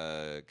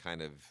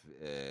kind of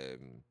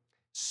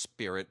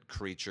spirit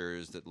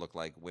creatures that look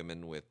like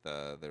women with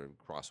they're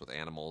crossed with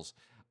animals.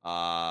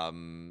 A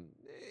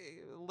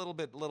little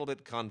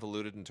bit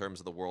convoluted in terms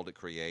of the world it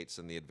creates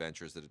and the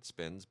adventures that it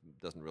spins.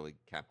 Doesn't really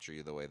capture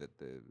you the way that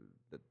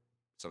that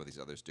some of these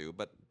others do.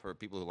 But for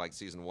people who like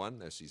Season 1,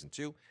 there's Season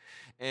 2.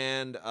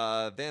 And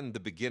then the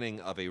beginning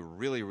of a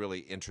really, really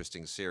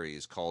interesting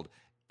series called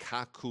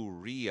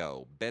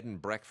Kakurio, Bed and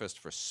Breakfast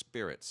for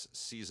Spirits,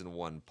 Season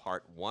 1,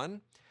 Part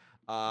 1.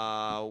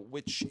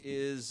 Which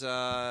is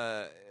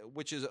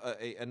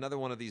another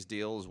one of these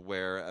deals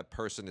where a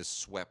person is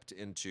swept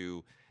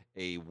into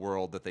a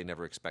world that they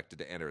never expected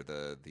to enter,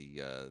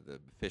 the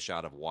fish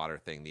out of water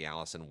thing, the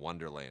Alice in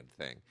Wonderland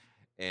thing.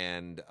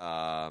 And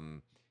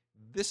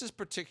this is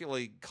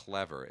particularly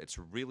clever. It's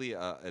really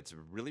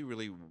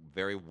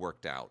very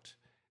worked out.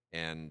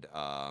 And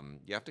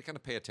you have to kind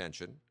of pay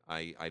attention.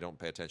 I don't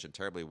pay attention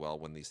terribly well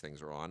when these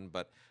things are on,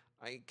 but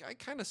I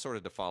kind of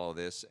sorted to follow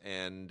this,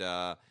 and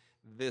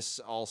this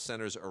all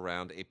centers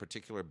around a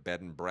particular bed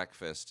and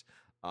breakfast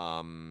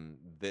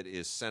that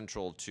is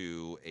central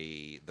to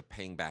the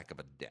paying back of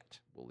a debt.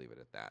 We'll leave it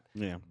at that.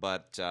 Yeah.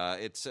 But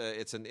it's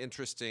an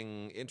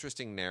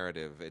interesting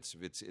narrative.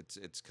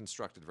 It's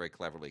constructed very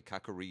cleverly.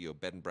 Kakurio,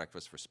 Bed and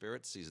Breakfast for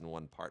Spirits, Season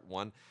 1, Part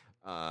 1.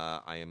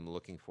 I am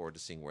looking forward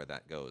to seeing where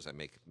that goes. I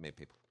may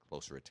pay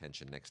closer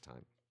attention next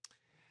time.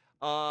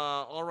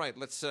 All right,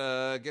 let's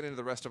get into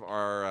the rest of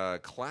our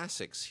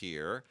classics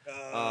here.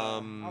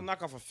 I'll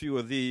knock off a few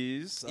of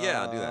these.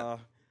 Yeah, do that.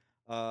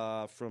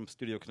 From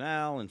Studio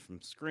Canal and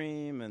from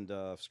Scream and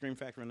Scream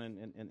Factory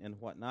and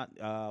whatnot.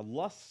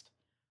 Lust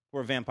for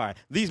a Vampire.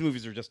 These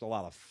movies are just a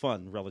lot of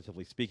fun,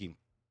 relatively speaking.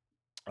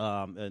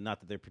 Not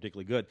that they're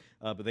particularly good,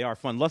 but they are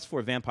fun. Lust for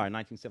a Vampire,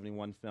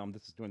 1971 film.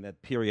 This is during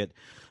that period.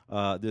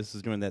 This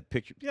is during that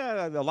picture.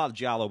 Yeah, a lot of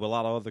giallo, but a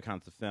lot of other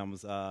kinds of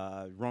films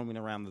roaming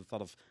around the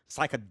sort of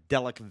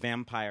psychedelic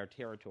vampire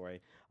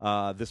territory.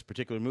 This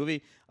particular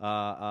movie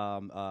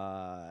has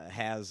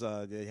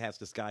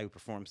this guy who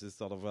performs this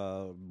sort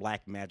of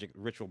black magic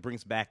ritual,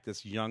 brings back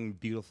this young,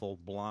 beautiful,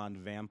 blonde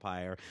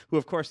vampire, who,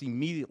 of course,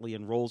 immediately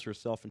enrolls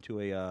herself into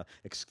a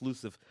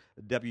exclusive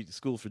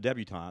school for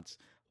debutantes.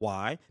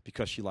 Why?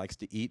 Because she likes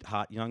to eat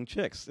hot young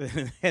chicks.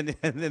 And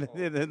then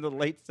in the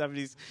late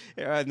 70s,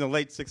 in the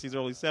late 60s,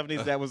 early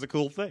 70s, that was a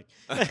cool thing.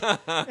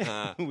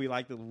 We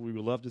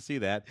would love to see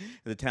that.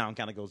 And the town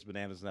kind of goes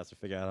bananas and has to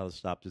figure out how to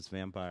stop this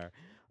vampire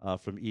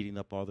from eating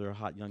up all their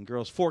hot young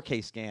girls.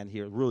 4K scan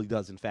here. It really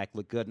does, in fact,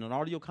 look good. And an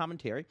audio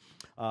commentary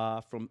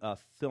from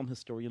film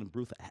historian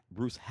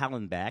Bruce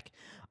Hallenbach,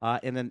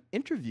 and an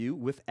interview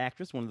with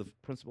one of the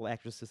principal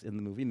actresses in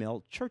the movie,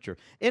 Mel Churcher.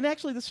 And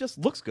actually, this just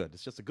looks good.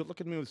 It's just a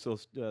good-looking movie. So,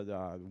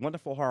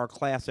 wonderful horror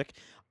classic.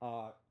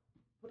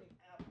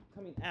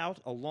 Coming out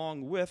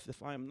along with,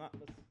 if I'm not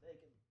mistaken,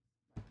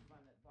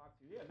 find that box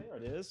here. Yeah, there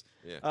it is.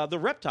 Yeah. The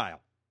Reptile.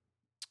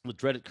 The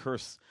dreaded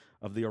curse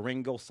of the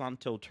Oringo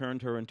Santo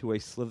turned her into a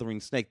slithering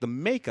snake. The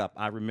makeup,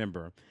 I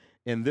remember,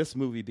 in this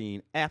movie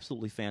being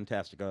absolutely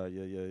fantastic. A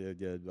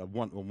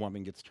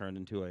woman gets turned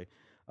into a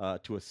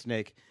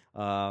snake,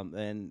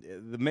 and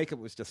the makeup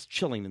was just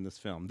chilling in this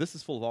film. This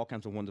is full of all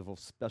kinds of wonderful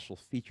special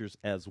features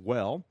as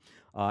well,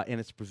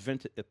 and it's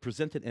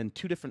presented in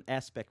two different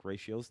aspect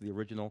ratios. The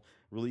original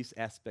release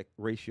aspect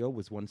ratio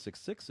was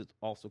 1:6:6. It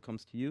also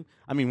comes to you,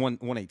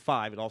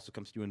 1:8:5. It also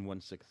comes to you in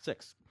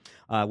 1:6:6,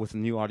 with a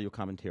new audio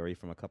commentary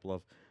from a couple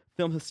of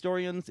film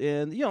historians.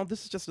 And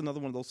this is just another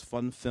one of those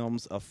fun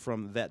films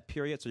from that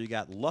period. So you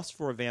got Lust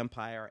for a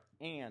Vampire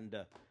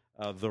and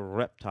The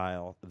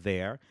Reptile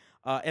there.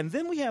 And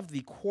then we have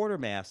the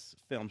Quatermass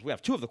films. We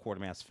have two of the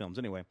Quatermass films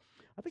anyway.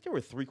 I think there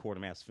were 3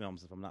 Quatermass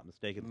films, if I'm not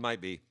mistaken.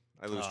 Might be.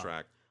 I lose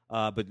track.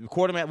 But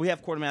we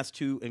have Quatermass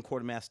 2 and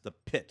Quatermass The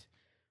Pit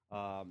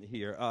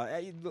here,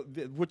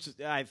 which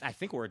I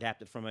think were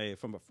adapted from a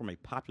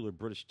popular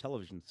British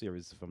television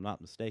series, if I'm not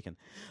mistaken.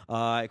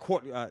 And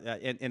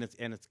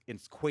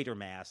it's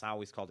Quatermass. I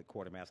always called it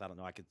Quatermass. I don't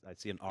know. I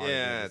see an R.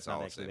 Yeah, it's not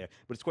all actually there,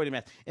 but it's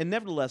Quatermass. And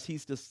nevertheless,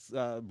 he's this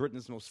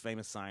Britain's most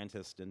famous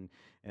scientist, and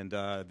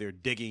they're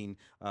digging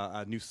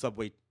a new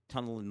subway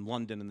tunnel in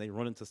London, and they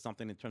run into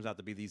something. It turns out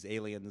to be these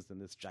aliens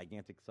and this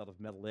gigantic sort of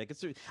metal egg.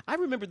 I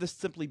remember this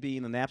simply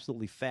being an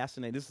absolutely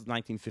fascinating. This is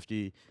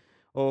 1950.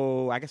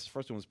 I guess the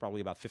first one was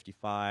probably about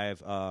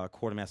 55.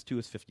 Quartermass 2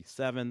 is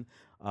 57.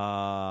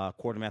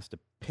 Quartermass The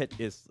Pit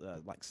is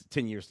like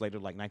 10 years later,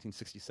 like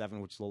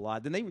 1967, which is a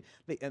lot. Then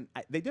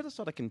they did a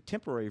sort of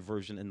contemporary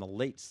version in the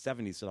late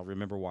 70s that I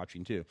remember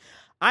watching too.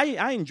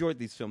 I enjoyed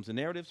these films. The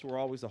narratives were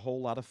always a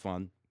whole lot of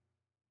fun.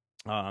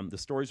 The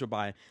stories are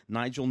by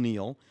Nigel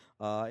Neal,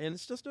 and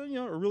it's just a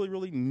really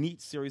really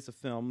neat series of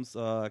films,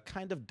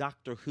 kind of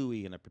Doctor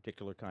Who-y in a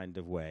particular kind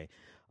of way,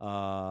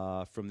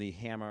 from the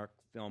Hammer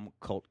Film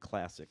Cult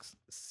Classics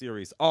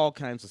series. All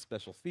kinds of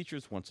special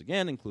features, once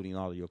again, including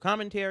audio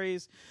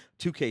commentaries,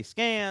 2K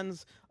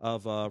scans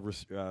of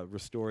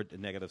restored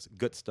negatives,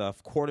 good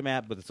stuff.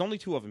 Quartermass, but it's only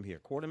two of them here.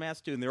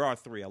 Quartermass 2, and there are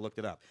three. I looked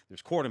it up.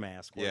 There's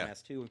Quartermass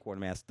 2, and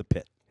Quartermass The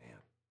Pit. Man.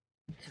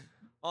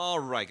 All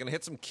right, going to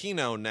hit some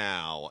Kino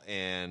now,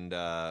 and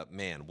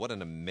man, what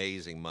an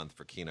amazing month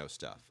for Kino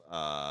stuff.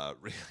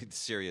 Really,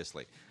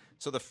 seriously.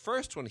 So the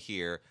first one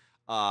here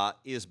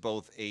is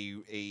both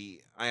I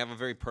have a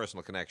very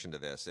personal connection to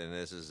this, and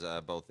this is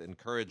both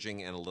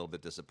encouraging and a little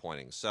bit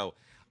disappointing. So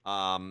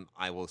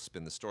I will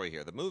spin the story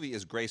here. The movie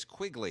is Grace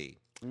Quigley.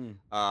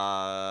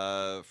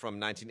 From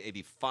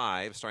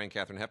 1985, starring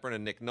Katharine Hepburn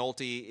and Nick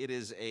Nolte. It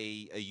is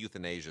a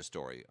euthanasia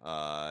story.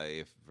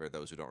 For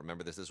those who don't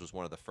remember this was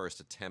one of the first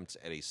attempts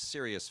at a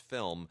serious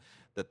film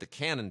that the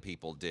Cannon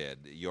people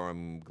did,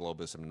 Yoram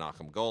Globus and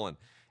Nachum Golan.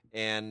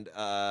 And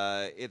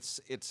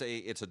it's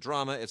a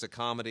drama, it's a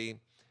comedy.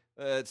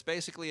 It's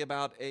basically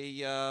about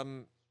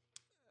an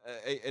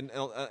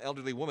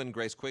elderly woman,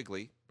 Grace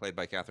Quigley, played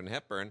by Katharine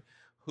Hepburn,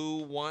 who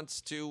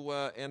wants to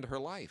end her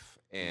life.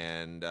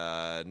 And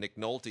Nick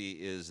Nolte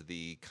is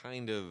the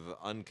kind of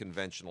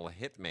unconventional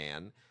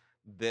hitman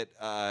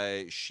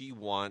that she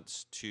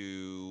wants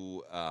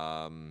to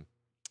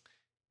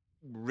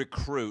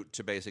recruit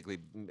to basically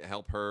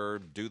help her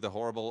do the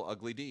horrible,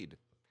 ugly deed.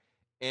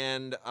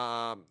 And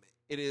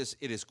it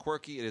is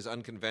quirky, it is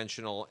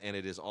unconventional, and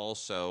it is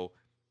also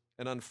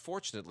an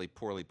unfortunately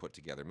poorly put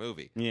together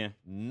movie. Yeah.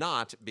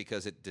 Not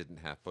because it didn't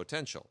have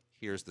potential.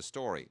 Here's the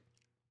story.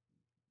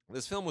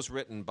 This film was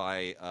written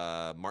by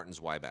Martin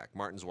Zweiback.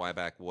 Martin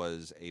Zweiback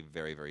was a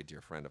very, very dear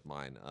friend of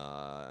mine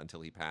until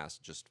he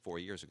passed just 4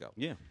 years ago.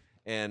 Yeah.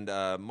 And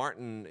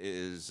Martin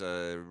is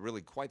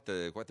really quite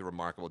the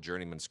remarkable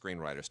journeyman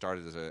screenwriter.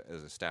 Started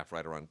as a staff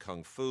writer on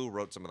Kung Fu,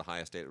 wrote some of the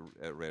highest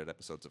rated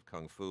episodes of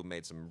Kung Fu,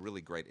 made some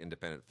really great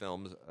independent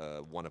films,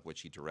 one of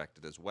which he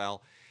directed as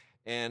well.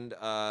 And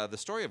the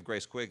story of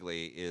Grace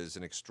Quigley is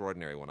an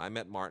extraordinary one. I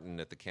met Martin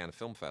at the Cannes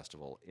Film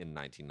Festival in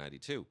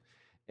 1992.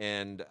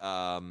 And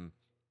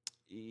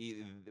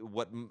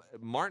what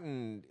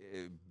Martin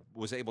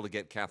was able to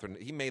get Katharine,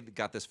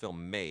 got this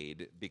film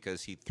made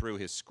because he threw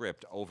his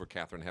script over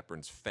Katharine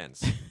Hepburn's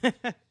fence,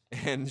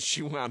 and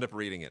she wound up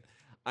reading it.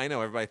 I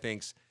know everybody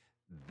thinks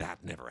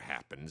that never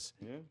happens.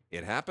 Yeah.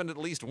 It happened at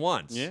least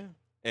once. Yeah.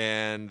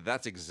 And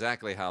that's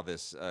exactly how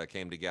this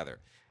came together.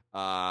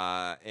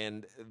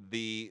 And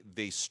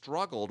they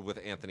struggled with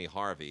Anthony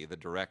Harvey, the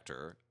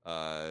director,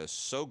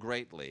 so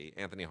greatly.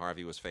 Anthony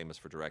Harvey was famous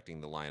for directing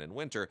The Lion in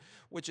Winter,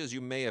 which, as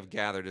you may have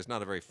gathered, is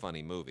not a very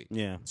funny movie.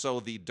 Yeah. So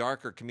the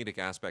darker comedic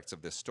aspects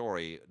of this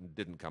story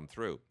didn't come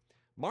through.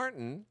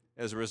 Martin,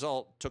 as a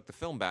result, took the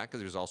film back, because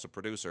he was also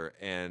producer,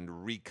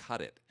 and recut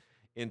it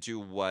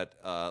into what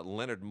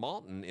Leonard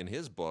Maltin, in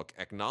his book,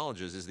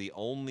 acknowledges is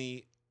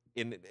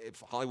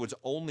Hollywood's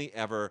only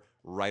ever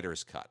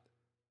writer's cut.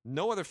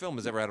 No other film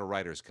has ever had a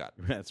writer's cut.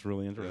 That's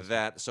really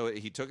interesting. So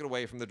he took it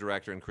away from the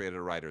director and created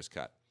a writer's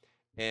cut.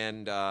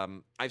 And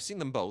I've seen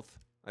them both.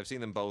 I've seen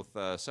them both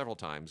several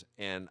times.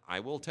 And I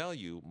will tell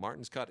you,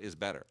 Martin's cut is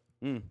better.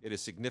 It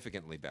is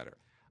significantly better.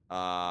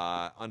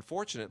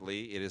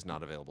 Unfortunately, it is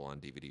not available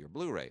on DVD or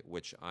Blu-ray,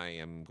 which I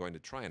am going to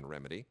try and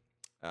remedy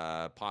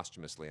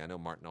posthumously. I know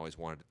Martin always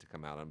wanted it to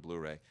come out on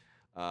Blu-ray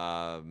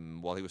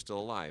while he was still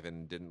alive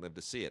and didn't live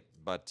to see it.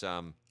 But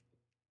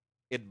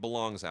it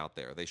belongs out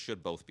there. They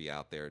should both be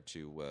out there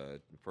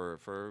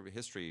for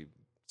history's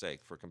sake,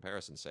 for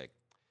comparison's sake.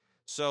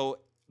 So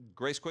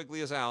Grace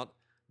Quigley is out,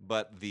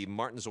 but the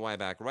Martin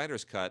Zweiback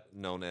writer's cut,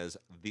 known as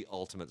The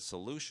Ultimate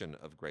Solution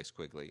of Grace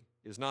Quigley,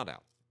 is not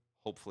out.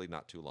 Hopefully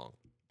not too long.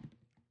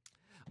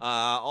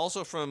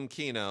 Also from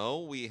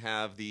Kino, we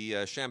have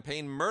the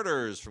Champagne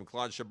Murders from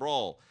Claude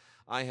Chabrol.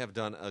 I have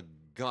done a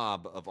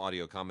gob of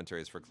audio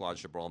commentaries for Claude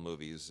Chabrol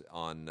movies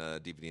on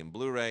DVD and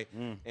Blu-ray,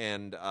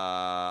 and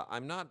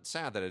I'm not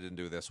sad that I didn't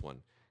do this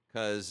one,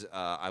 because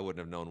I wouldn't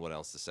have known what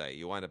else to say.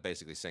 You wind up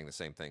basically saying the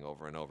same thing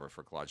over and over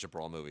for Claude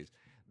Chabrol movies.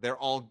 They're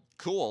all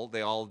cool.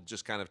 They all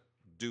just kind of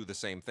do the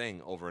same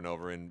thing over and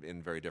over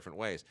in very different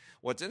ways.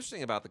 What's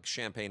interesting about the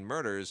Champagne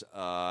Murders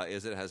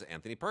is it has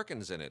Anthony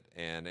Perkins in it,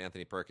 and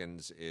Anthony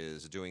Perkins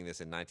is doing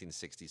this in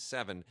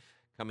 1967,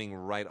 coming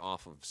right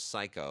off of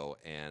Psycho,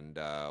 and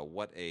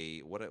what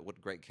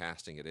great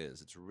casting it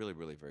is. It's really,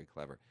 really very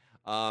clever.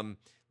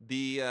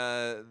 It's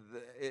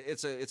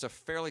a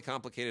fairly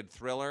complicated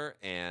thriller,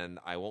 and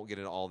I won't get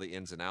into all the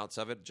ins and outs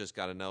of it. Just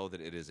got to know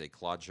that it is a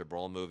Claude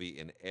Chabrol movie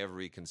in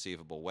every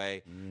conceivable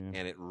way,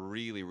 and it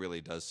really,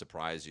 really does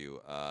surprise you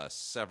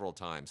several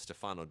times.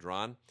 Stefano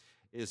Dran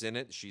is in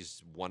it.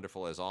 She's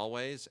wonderful as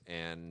always.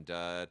 And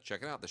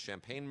check it out, The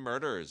Champagne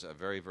Murders, a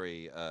very,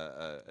 very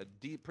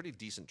pretty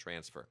decent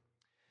transfer.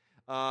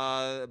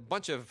 A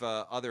bunch of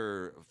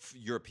other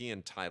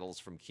European titles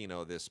from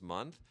Kino this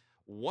month,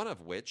 one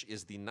of which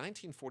is the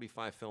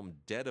 1945 film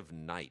Dead of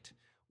Night,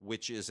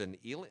 which is a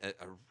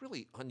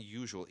really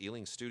unusual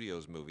Ealing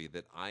Studios movie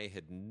that I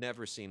had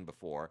never seen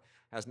before.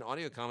 Has an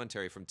audio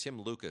commentary from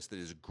Tim Lucas that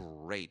is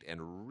great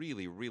and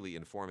really, really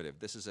informative.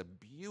 This is a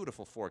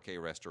beautiful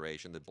 4K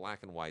restoration. The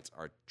black and whites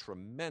are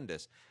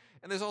tremendous.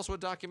 And there's also a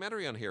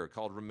documentary on here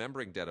called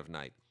Remembering Dead of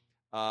Night.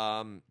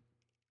 In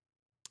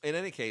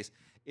any case,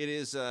 it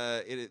is.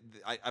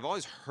 I've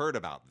always heard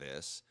about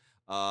this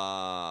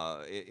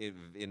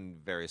in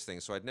various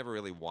things, so I'd never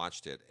really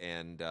watched it,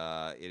 and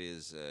it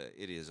is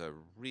a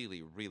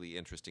really, really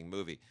interesting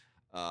movie.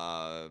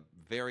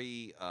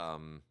 Very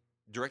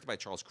directed by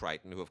Charles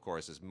Crichton, who of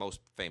course is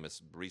most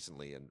famous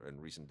recently in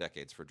recent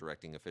decades for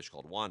directing A Fish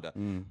Called Wanda,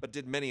 but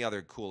did many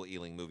other cool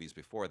Ealing movies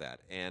before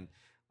that. And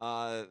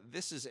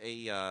this is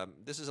a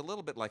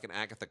little bit like an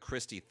Agatha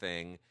Christie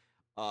thing,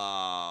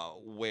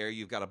 where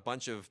you've got a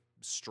bunch of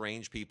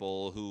strange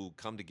people who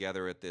come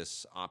together at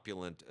this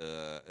opulent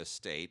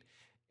estate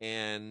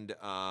and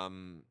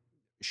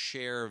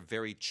share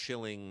very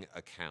chilling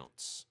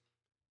accounts,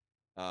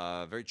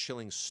 very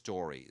chilling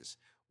stories,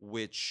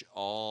 which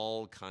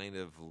all kind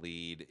of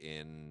lead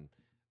into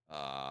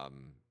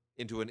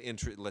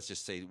let's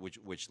just say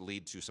which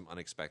lead to some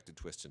unexpected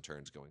twists and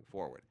turns going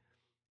forward.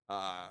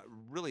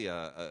 Really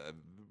a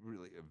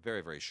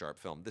very, very sharp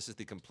film. This is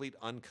the complete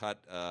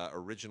uncut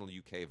original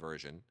UK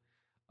version.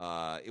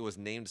 It was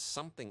named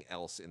something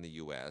else in the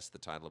U.S., the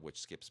title of which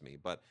skips me.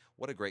 But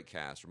what a great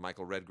cast.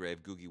 Michael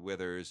Redgrave, Googie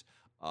Withers,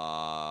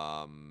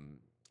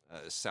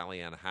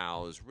 Sally Ann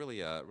Howes.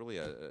 Really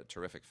a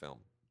terrific film.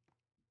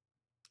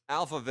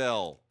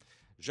 Alphaville.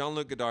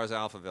 Jean-Luc Godard's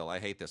Alphaville. I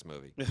hate this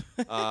movie.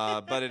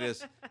 But it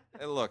is...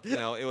 Look,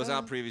 it was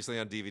out previously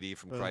on DVD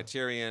from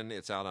Criterion.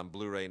 It's out on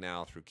Blu-ray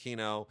now through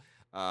Kino.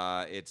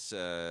 It's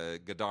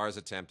Godard's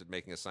attempt at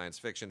making a science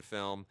fiction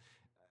film.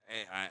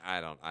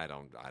 I don't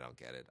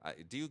get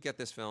it. Do you get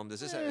this film?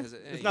 Does this?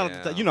 It's not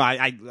at the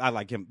I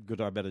like him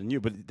Godard better than you,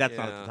 but that's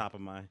not at the top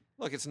of my.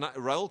 Look, it's not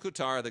Raoul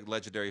Coutard, the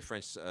legendary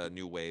French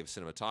New Wave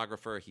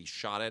cinematographer. He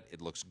shot it.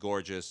 It looks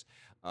gorgeous.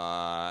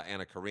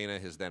 Anna Karina,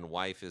 his then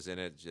wife, is in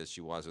it, as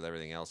she was with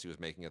everything else he was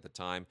making at the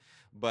time.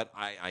 But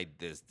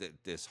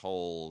this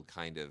whole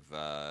kind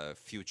of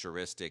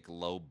futuristic,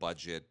 low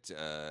budget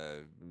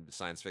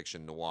science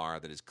fiction noir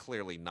that is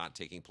clearly not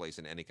taking place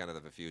in any kind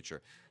of a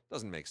future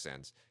doesn't make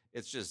sense.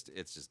 It's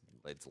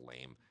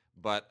lame.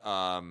 But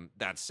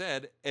that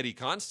said, Eddie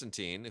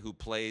Constantine, who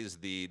plays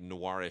the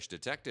noirish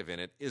detective in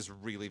it, is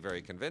really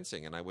very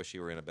convincing, and I wish he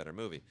were in a better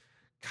movie.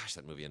 Gosh,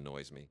 that movie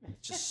annoys me.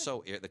 It's just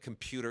so the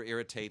computer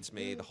irritates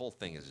me. The whole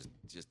thing is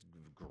just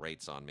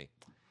grates on me.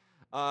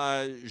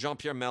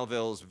 Jean-Pierre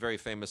Melville's very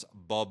famous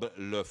Bob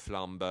le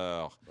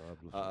Flambeur,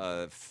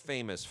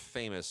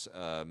 famous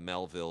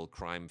Melville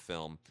crime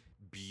film,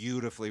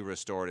 beautifully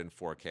restored in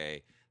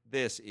 4K.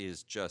 This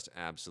is just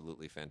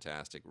absolutely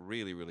fantastic.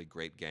 Really, really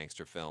great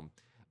gangster film.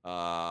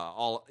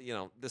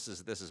 This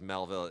is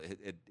Melville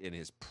in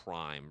his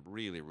prime.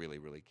 Really, really,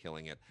 really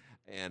killing it.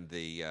 And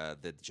the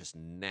just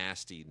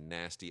nasty,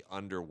 nasty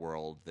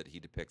underworld that he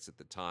depicts at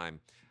the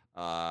time,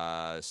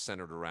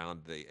 centered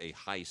around a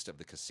heist of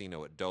the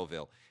casino at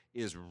Deauville,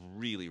 is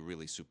really,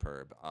 really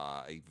superb.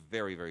 A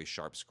very, very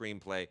sharp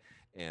screenplay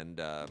and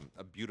a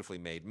beautifully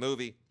made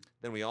movie.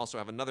 Then we also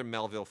have another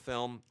Melville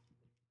film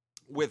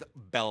with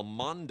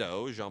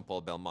Belmondo,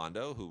 Jean-Paul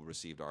Belmondo, who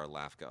received our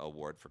LAFCA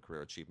Award for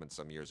Career Achievement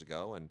some years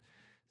ago and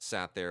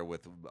sat there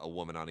with a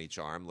woman on each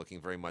arm,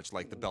 looking very much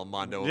like the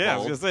Belmondo of I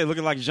was going to say,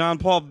 looking like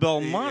Jean-Paul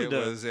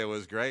Belmondo. It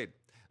was great.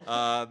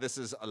 This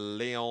is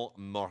Léon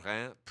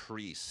Morin,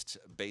 Priest,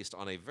 based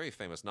on a very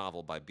famous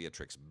novel by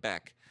Beatrix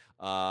Beck.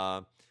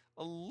 A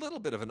little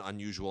bit of an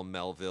unusual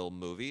Melville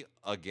movie.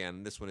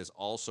 Again, this one is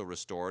also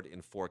restored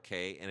in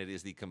 4K, and it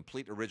is the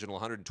complete original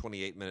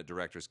 128-minute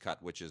director's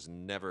cut, which has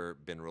never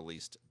been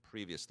released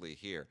previously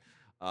here.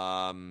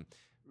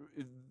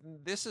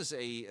 This has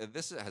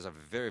a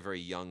very,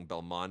 very young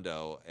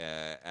Belmondo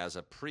as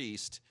a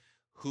priest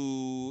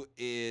who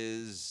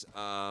is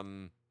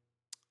the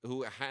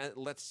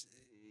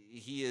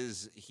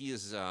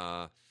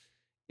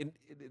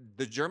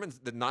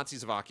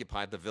Nazis have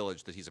occupied the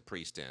village that he's a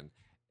priest in.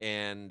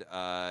 And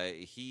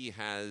he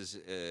has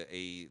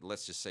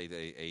let's just say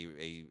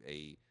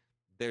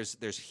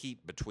there's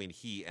heat between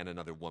he and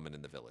another woman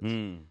in the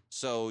village.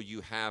 So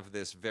you have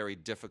this very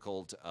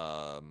difficult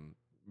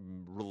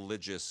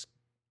religious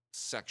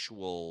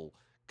sexual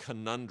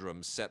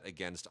conundrum set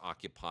against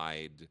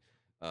occupied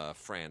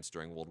France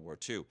during World War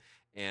II.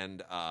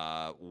 And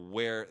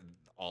where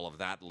all of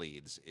that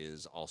leads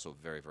is also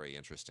very, very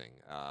interesting.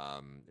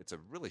 It's a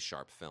really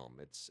sharp film.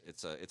 It's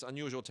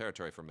unusual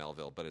territory for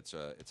Melville, but it's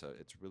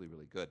really,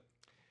 really good.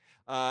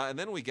 And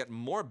then we get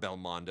more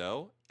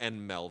Belmondo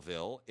and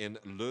Melville in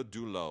Le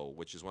Doulot,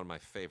 which is one of my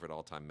favorite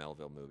all-time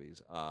Melville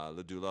movies.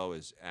 Le Doulot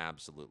is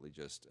absolutely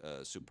just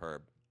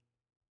superb.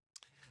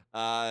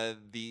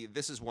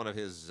 This is one of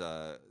his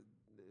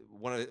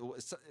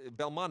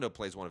Belmondo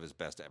plays one of his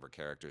best ever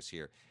characters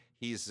here.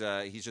 He's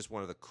just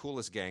one of the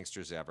coolest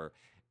gangsters ever,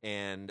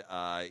 and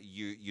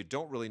you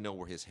don't really know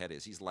where his head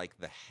is. He's like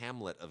the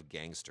Hamlet of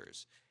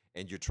gangsters,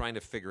 and you're trying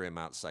to figure him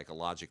out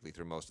psychologically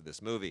through most of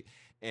this movie.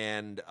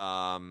 And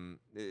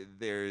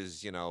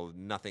there's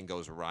nothing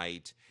goes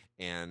right,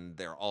 and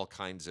there are all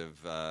kinds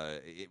of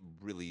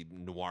really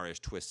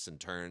noirish twists and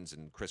turns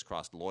and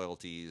crisscrossed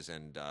loyalties,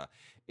 and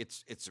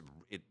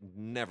it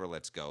never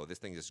lets go. This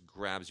thing just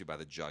grabs you by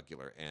the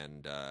jugular,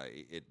 and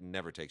it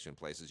never takes you in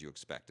places you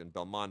expect. And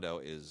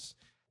Belmondo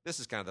this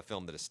is kind of the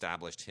film that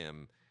established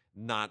him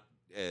not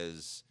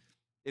as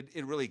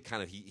it really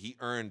kind of he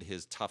earned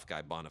his tough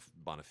guy bona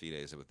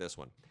fides with this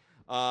one.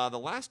 The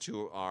last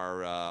two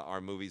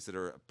are movies that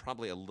are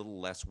probably a little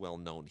less well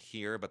known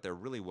here, but they're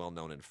really well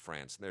known in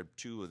France. And they're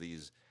two of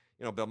these.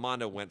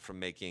 Belmondo went from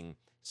making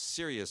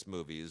serious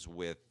movies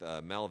with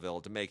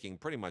Melville to making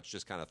pretty much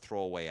just kind of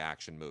throwaway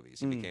action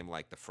movies. He became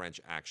like the French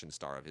action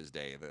star of his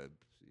day.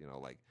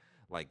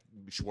 Like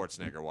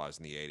Schwarzenegger was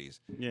in the 80s.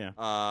 Yeah.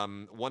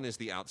 One is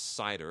The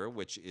Outsider,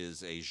 which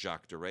is a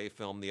Jacques Deray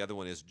film. The other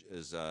one is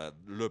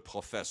Le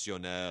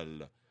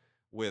Professionnel,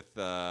 with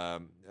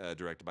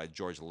directed by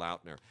George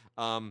Lautner.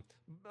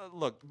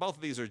 Look, both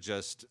of these are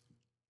just,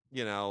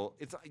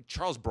 it's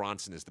Charles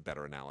Bronson is the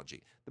better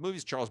analogy. The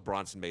movies Charles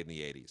Bronson made in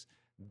the 80s.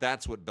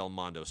 That's what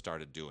Belmondo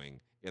started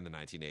doing in the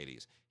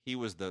 1980s. He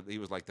was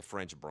like the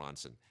French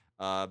Bronson.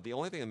 The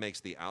only thing that makes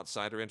The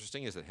Outsider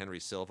interesting is that Henry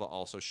Silva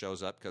also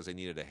shows up because they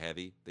needed a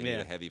heavy. They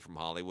needed a heavy from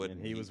Hollywood.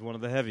 And he was one of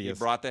the heaviest. He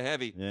brought the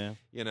heavy. Yeah.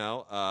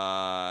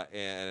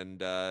 And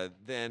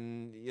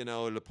then,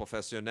 Le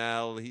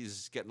Professionnel,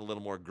 he's getting a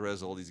little more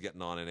grizzled. He's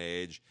getting on in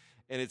age.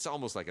 And it's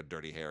almost like a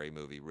Dirty Harry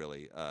movie,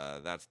 really.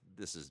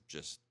 This is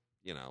just,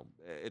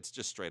 it's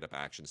just straight up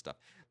action stuff.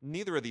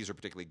 Neither of these are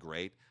particularly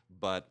great,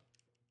 but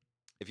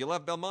if you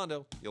love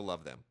Belmondo, you'll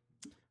love them.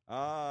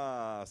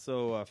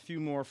 So a few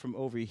more from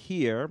over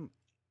here.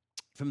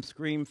 From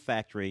Scream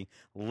Factory,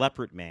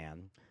 Leopard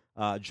Man,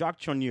 Jacques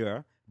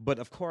Tourneur, but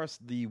of course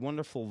the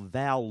wonderful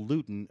Val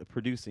Lewton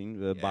producing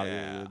the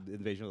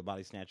Invasion of the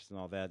Body Snatchers and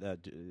all that.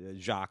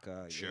 Jacques,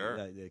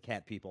 the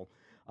cat people.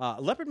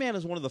 Leopard Man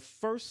is one of the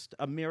first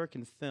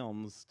American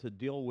films to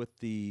deal with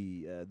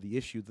the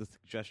issue, the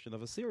suggestion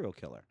of a serial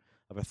killer,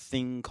 of a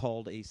thing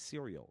called a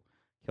serial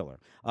killer.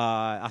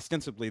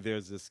 Ostensibly,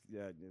 there's this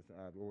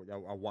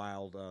a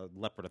wild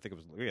leopard. I think it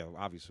was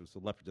obviously it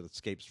was a leopard that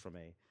escapes from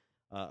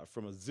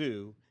a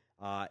zoo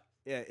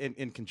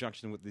in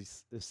conjunction with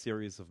this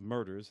series of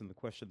murders, and the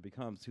question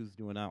becomes who's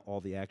doing out all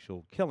the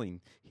actual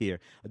killing here.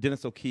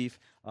 Dennis O'Keefe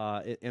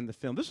in the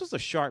film. This was a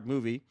sharp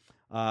movie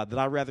that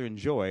I rather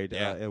enjoyed.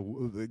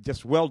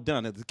 Just well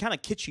done. It's kind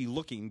of kitschy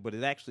looking, but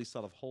it actually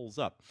sort of holds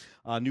up.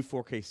 New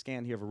 4K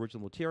scan here of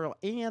original material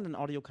and an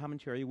audio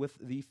commentary with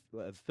the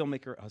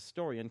filmmaker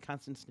historian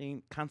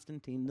Constantine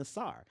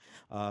Nassar.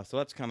 So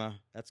that's kind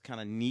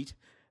of neat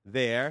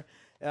there.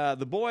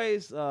 The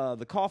boys,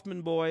 the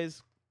Kaufman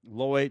boys,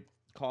 Lloyd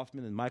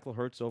Kaufman and Michael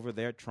Hertz over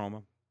there at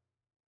Troma,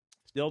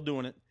 still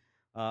doing it.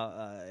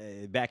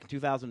 Back in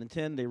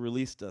 2010, they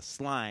released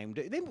Slime.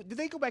 Did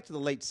they go back to the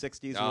late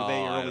 60s or were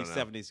they early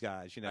 70s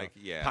guys?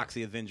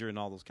 Poxy Avenger and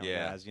all those kind of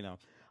guys.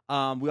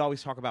 We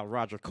always talk about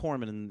Roger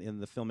Corman and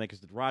the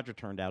filmmakers that Roger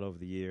turned out over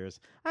the years.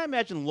 I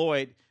imagine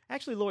Lloyd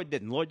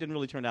didn't. Lloyd didn't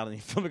really turn out any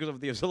filmmakers over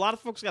the years. A lot of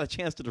folks got a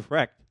chance to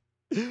direct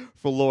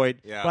for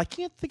Lloyd, but I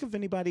can't think of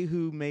anybody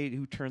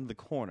who turned the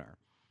corner.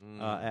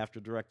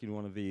 After directing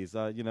one of these,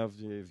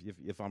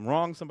 if I'm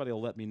wrong, somebody will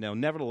let me know.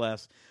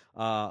 Nevertheless,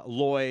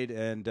 Lloyd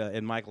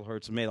and Michael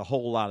Hertz made a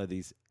whole lot of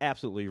these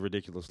absolutely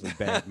ridiculously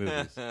bad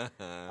movies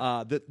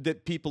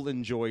that people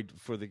enjoyed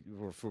for I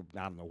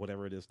don't know,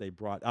 whatever it is they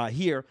brought.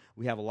 Here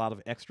we have a lot of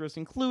extras,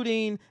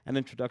 including an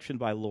introduction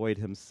by Lloyd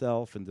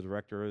himself and the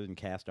director and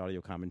cast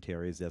audio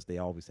commentaries, as they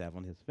always have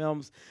on his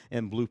films,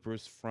 and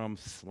bloopers from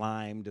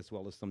Slimed, as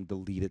well as some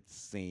deleted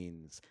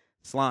scenes.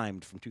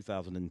 Slimed from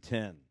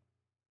 2010.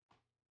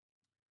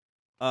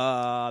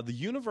 The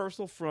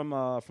Universal from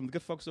the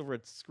good folks over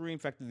at Scream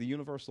Factory, the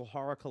Universal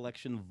Horror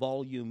Collection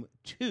Volume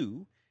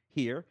 2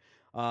 here,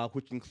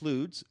 which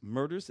includes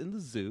Murders in the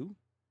Zoo,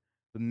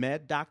 The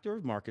Mad Doctor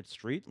of Market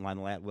Street,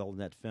 Lionel Atwill in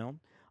that film,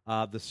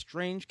 The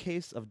Strange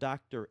Case of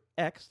Dr.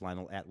 X,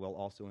 Lionel Atwill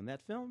also in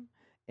that film,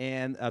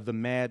 and The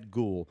Mad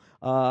Ghoul.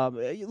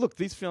 Look,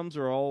 these films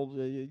are all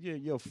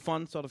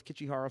fun sort of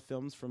kitschy horror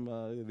films from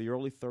the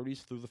early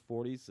 30s through the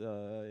 40s.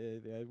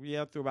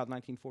 Through about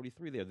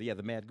 1943 there.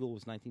 The Mad Ghoul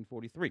was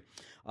 1943.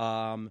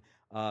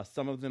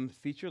 Some of them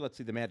feature,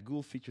 The Mad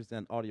Ghoul features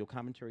an audio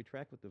commentary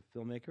track with a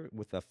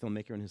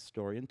filmmaker and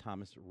historian,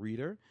 Thomas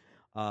Reeder.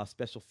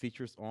 Special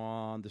features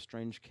on The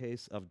Strange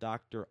Case of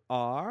Dr.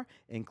 R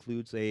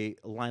includes a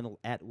Lionel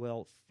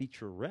Atwill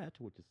featurette,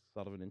 which is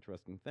sort of an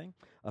interesting thing,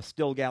 a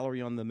still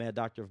gallery on the Mad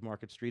Doctor of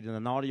Market Street, and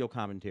an audio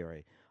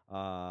commentary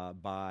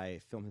by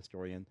film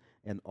historian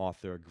and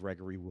author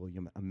Gregory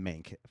William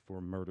Menck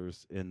for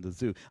Murders in the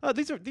Zoo.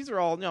 These are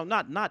all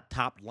not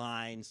top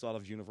line sort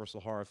of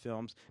universal horror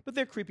films, but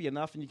they're creepy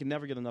enough, and you can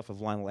never get enough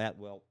of Lionel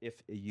Atwell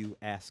if you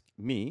ask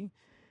me.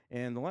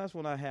 And the last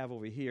one I have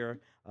over here,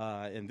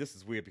 and this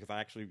is weird because I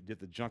actually did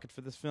the junket for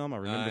this film. I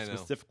remember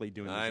specifically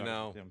doing the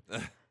junket for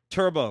him.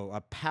 Turbo,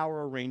 a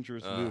Power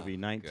Rangers movie,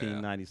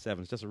 1997.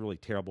 God. It's just a really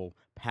terrible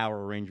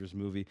Power Rangers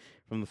movie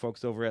from the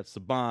folks over at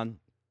Saban.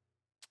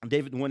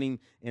 David Winning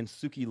and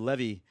Suki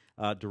Levy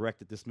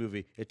directed this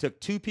movie. It took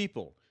two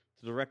people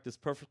to direct this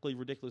perfectly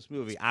ridiculous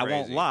movie. I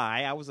won't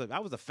lie. I was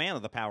a fan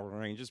of the Power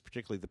Rangers,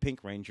 particularly the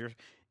Pink Ranger,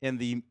 in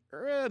the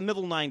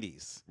middle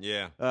 90s.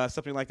 Yeah.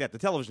 Something like that. The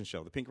television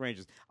show, the Pink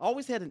Rangers. I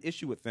always had an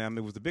issue with them.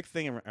 It was a big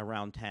thing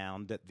around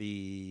town that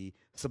the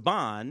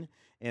Saban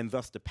and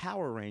thus the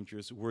Power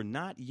Rangers were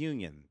not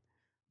union.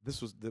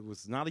 That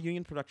was not a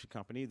union production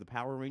company. The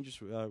Power Rangers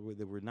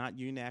they were not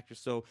union actors.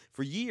 So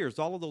for years,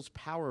 all of those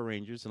Power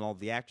Rangers and all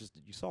the actors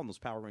that you saw in those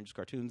Power Rangers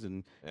cartoons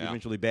and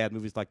eventually bad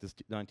movies like this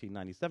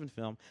 1997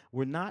 film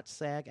were not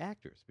SAG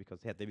actors because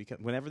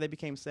whenever they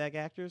became SAG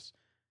actors,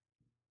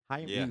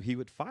 he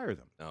would fire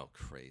them. Oh,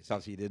 crazy!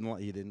 Because he didn't like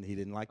the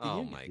union.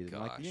 Oh my gosh!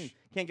 Like the union.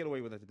 Can't get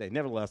away with that today.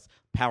 Nevertheless,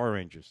 Power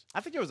Rangers.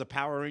 I think there was a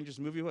Power Rangers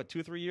movie 2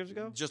 or 3 years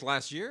ago. Just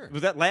last year.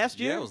 Was that last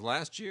year? Yeah, it was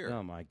last year.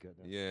 Oh my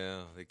goodness.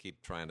 Yeah, they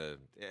keep trying to.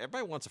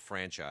 Everybody wants a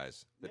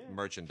franchise that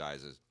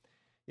merchandises.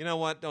 You know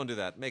what? Don't do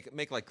that.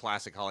 Make like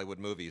classic Hollywood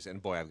movies.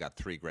 And boy, I've got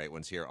 3 great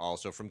ones here.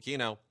 Also from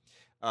Kino.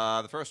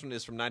 The first one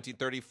is from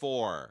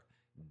 1934.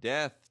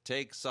 Death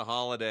Takes a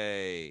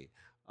Holiday.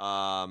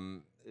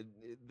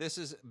 This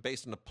is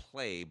based on a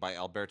play by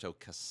Alberto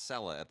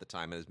Casella at the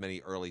time, and as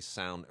many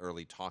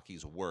early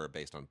talkies were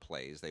based on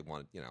plays. They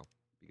wanted,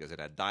 because it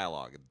had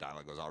dialogue. The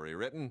dialogue was already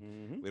written.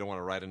 Mm-hmm. We don't want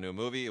to write a new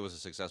movie. It was a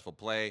successful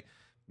play.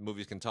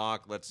 Movies can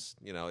talk. It's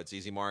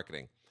easy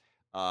marketing.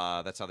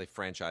 That's how they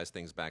franchised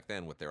things back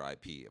then with their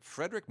IP.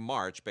 Frederick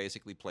March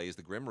basically plays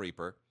the Grim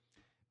Reaper,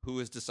 who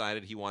has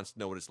decided he wants to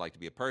know what it's like to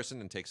be a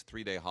person and takes a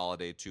 3-day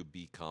holiday to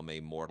become a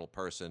mortal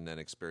person and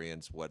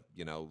experience what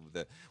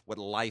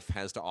life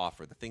has to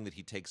offer. The thing that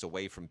he takes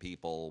away from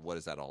people. What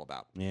is that all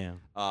about? Yeah.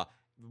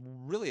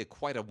 Really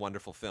quite a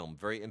wonderful film.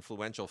 Very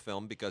influential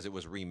film because it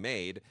was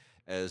remade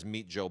as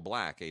Meet Joe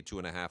Black, a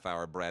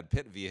 2.5-hour Brad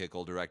Pitt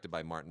vehicle directed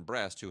by Martin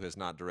Brest, who has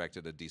not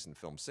directed a decent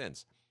film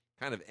since.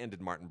 Kind of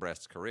ended Martin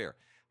Brest's career.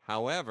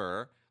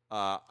 However,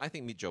 I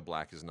think Meet Joe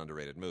Black is an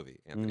underrated movie.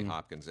 Anthony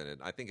Hopkins in it.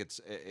 I think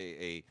it's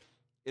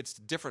it's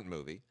a different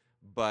movie,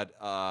 but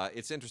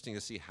it's interesting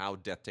to see how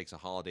Death Takes a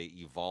Holiday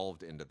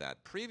evolved into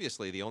that.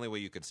 Previously, the only way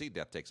you could see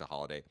Death Takes a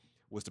Holiday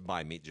was to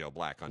buy Meet Joe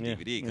Black on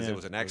DVD because it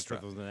was an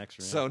extra.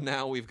 So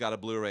now we've got a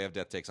Blu-ray of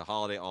Death Takes a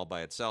Holiday all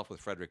by itself with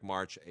Frederick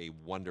March, a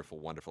wonderful,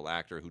 wonderful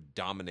actor who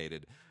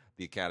dominated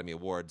the Academy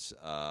Awards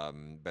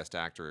Best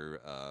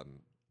Actor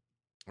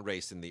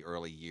race in the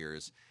early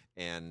years.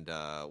 And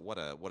what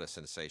a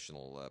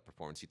sensational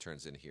performance he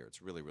turns in here.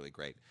 It's really, really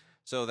great.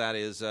 So that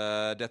is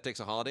Death Takes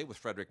a Holiday with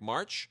Frederick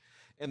March.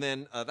 And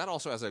then that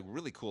also has a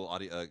really cool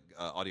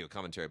audio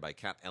commentary by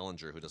Kat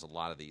Ellinger, who does a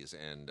lot of these,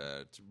 and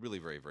it's really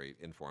very, very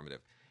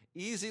informative.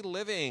 Easy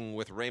Living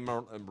with Ray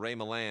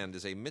Milland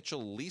is a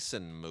Mitchell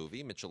Leeson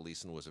movie. Mitchell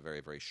Leeson was a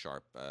very, very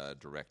sharp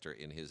director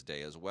in his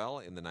day as well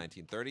in the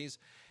 1930s.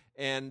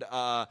 And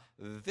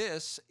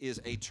this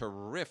is a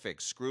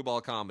terrific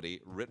screwball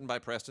comedy written by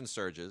Preston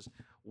Sturges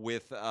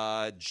with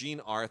Jean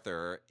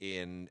Arthur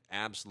in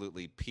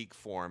absolutely peak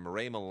form.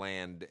 Ray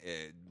Milland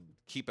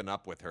keeping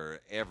up with her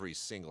every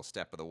single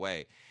step of the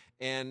way.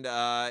 And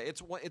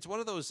it's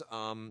one of those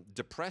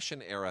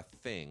Depression-era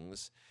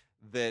things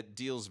that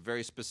deals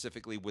very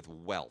specifically with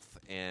wealth.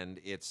 And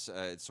it's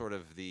sort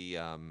of the...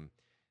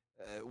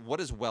 what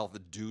does wealth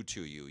do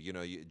to you?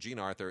 Jean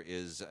Arthur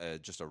is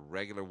just a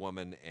regular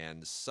woman,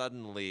 and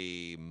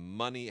suddenly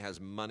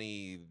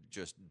money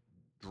just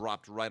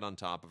dropped right on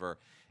top of her.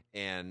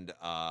 And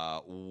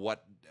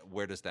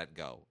where does that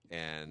go?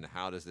 And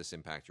how does this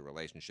impact your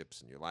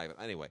relationships and your life?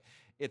 Anyway,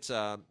 it's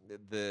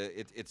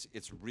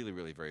really,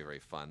 really very, very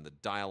fun. The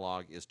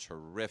dialogue is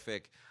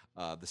terrific.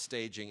 The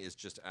staging is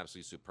just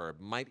absolutely superb.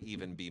 Might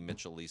even be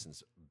Mitchell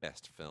Leeson's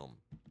best film.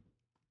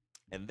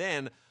 And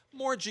then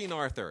more Jean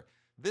Arthur.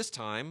 This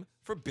time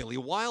for Billy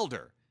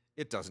Wilder.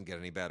 It doesn't get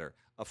any better.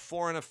 A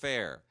Foreign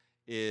Affair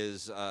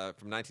is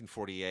from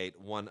 1948,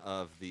 one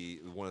of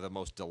the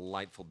most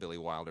delightful Billy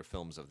Wilder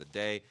films of the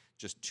day.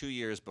 Just 2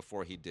 years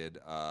before he did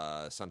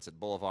Sunset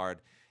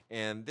Boulevard,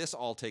 and this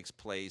all takes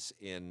place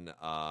in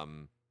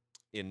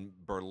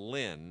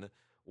Berlin,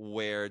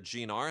 where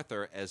Jean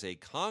Arthur, as a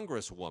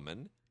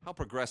congresswoman, how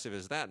progressive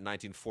is that? In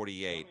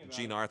 1948,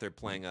 Jean Arthur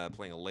playing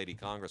a lady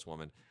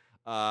congresswoman.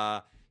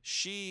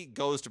 She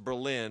goes to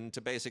Berlin to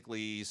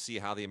basically see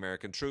how the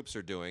American troops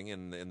are doing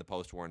in the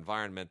post-war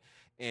environment,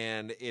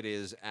 and it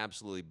is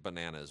absolutely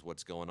bananas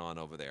what's going on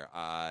over there.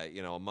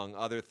 Among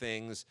other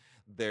things,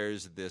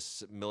 there's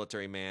this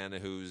military man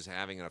who's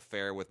having an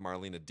affair with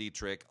Marlene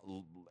Dietrich,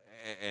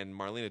 and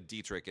Marlene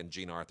Dietrich and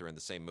Jean Arthur in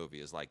the same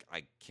movie is like,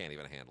 I can't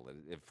even handle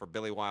it. For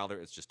Billy Wilder,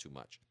 it's just too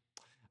much.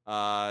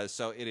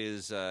 So it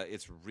is.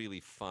 It's really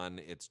fun.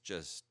 It's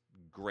just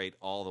great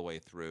all the way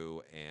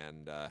through,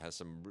 and has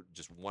some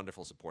just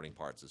wonderful supporting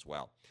parts as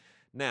well.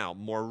 Now,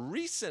 more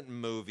recent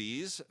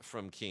movies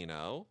from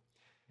Kino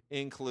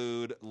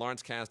include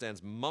Lawrence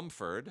Kasdan's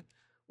Mumford,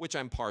 which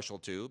I'm partial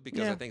to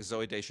because I think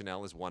Zooey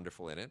Deschanel is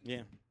wonderful in it.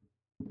 Yeah.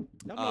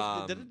 I don't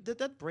know did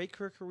that break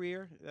her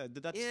career?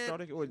 Did that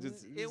start it? Or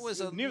it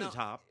was near the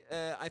top.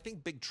 I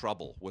think Big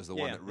Trouble was the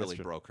one that really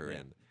broke her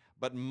in.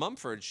 But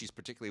Mumford, she's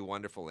particularly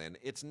wonderful in.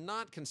 It's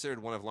not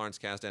considered one of Lawrence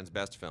Kasdan's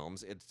best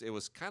films. It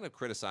was kind of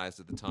criticized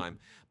at the time,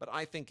 but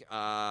I think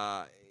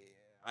I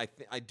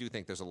do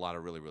think there's a lot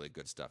of really, really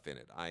good stuff in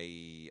it.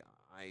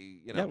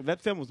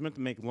 That film was meant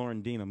to make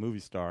Lauren Dean a movie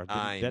star.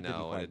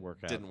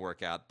 Didn't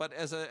work out. But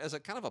as a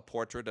kind of a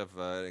portrait of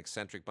an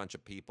eccentric bunch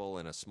of people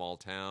in a small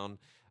town,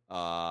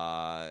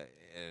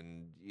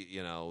 and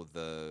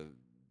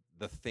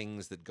the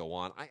things that go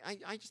on,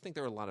 I just think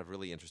there are a lot of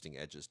really interesting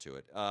edges to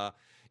it.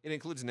 It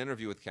includes an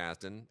interview with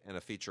Kasdan and a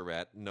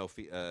featurette,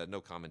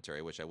 no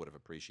commentary, which I would have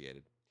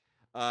appreciated.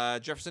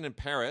 Jefferson in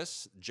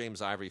Paris,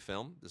 James Ivory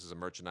film. This is a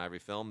Merchant Ivory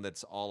film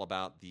that's all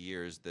about the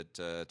years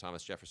that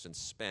Thomas Jefferson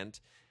spent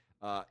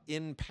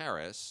in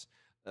Paris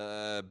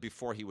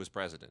before he was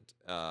president,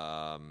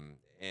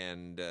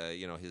 and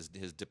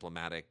his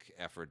diplomatic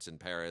efforts in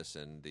Paris,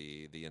 and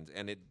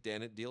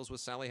it deals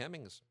with Sally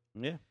Hemings.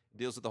 Yeah, it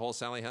deals with the whole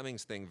Sally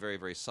Hemings thing very,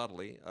 very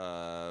subtly,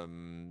 but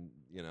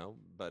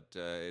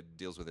it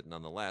deals with it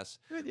nonetheless.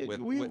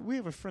 We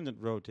have a friend that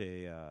wrote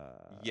a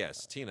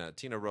yes, Tina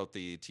wrote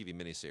the TV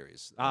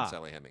miniseries on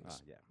Sally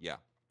Hemings. Yeah.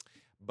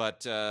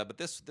 But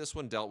this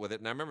one dealt with it,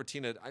 and I remember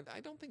Tina.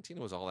 I don't think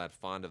Tina was all that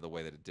fond of the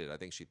way that it did. I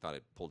think she thought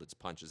it pulled its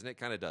punches, and it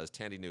kind of does.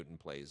 Tandy Newton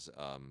plays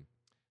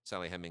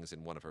Sally Hemings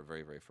in one of her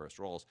very, very first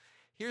roles.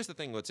 Here's the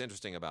thing: what's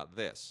interesting about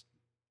this?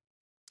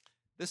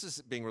 This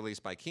is being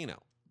released by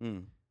Kino.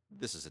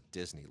 This is a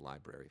Disney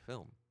library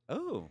film.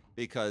 Oh,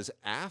 because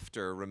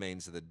after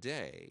Remains of the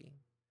Day,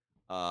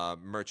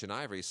 Merchant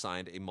Ivory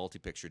signed a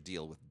multi-picture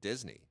deal with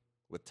Disney.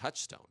 With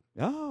Touchstone.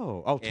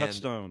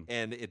 Touchstone.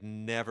 And it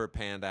never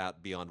panned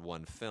out beyond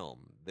one film.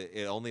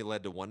 It only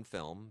led to one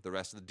film. The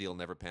rest of the deal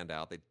never panned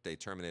out. They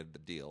terminated the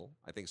deal.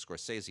 I think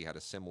Scorsese had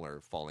a similar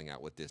falling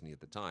out with Disney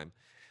at the time.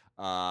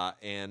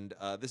 And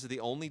this is the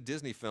only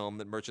Disney film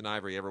that Merchant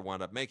Ivory ever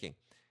wound up making.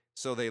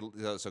 So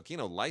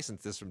Kino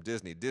licensed this from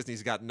Disney.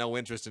 Disney's got no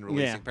interest in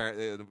releasing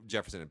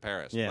Jefferson in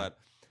Paris. Yeah. But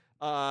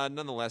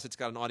nonetheless, it's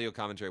got an audio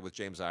commentary with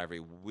James Ivory,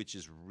 which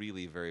is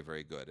really very,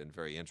 very good and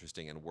very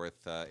interesting and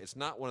worth. It's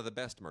not one of the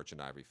best Merchant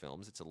Ivory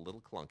films. It's a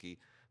little clunky.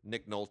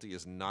 Nick Nolte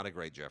is not a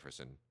great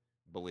Jefferson.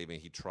 Believe me,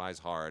 he tries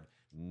hard.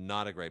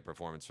 Not a great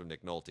performance from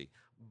Nick Nolte.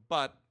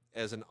 But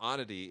as an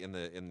oddity in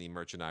the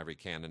Merchant Ivory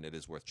canon, it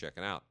is worth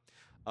checking out.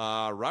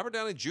 Robert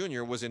Downey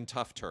Jr. was in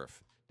Tough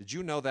Turf. Did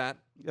you know that?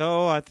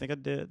 Oh, I think I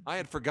did. I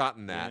had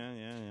forgotten that.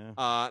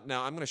 Yeah.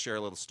 Now, I'm going to share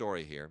a little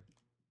story here.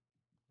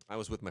 I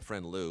was with my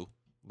friend Lou.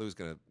 Lou's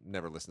going to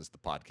never listen to the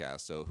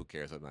podcast, so who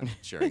cares? I'm not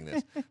sharing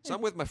this. So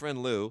I'm with my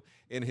friend Lou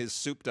in his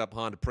souped-up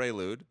Honda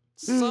Prelude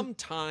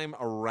sometime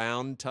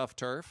around Tough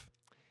Turf,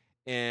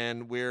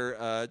 and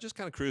we're just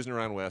kind of cruising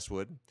around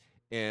Westwood,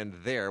 and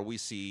there we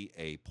see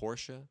a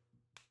Porsche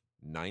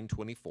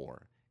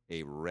 924,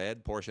 a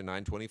red Porsche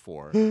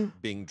 924,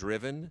 being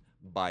driven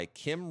by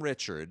Kim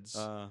Richards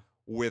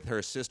with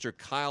her sister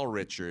Kyle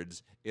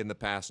Richards in the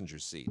passenger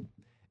seat.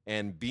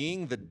 And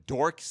being the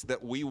dorks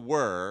that we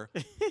were...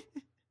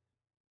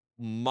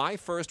 My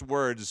first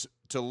words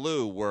to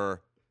Lou were,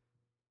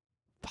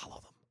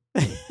 follow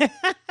them.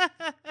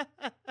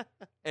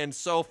 And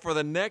so for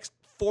the next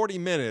 40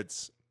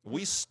 minutes,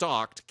 we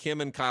stalked Kim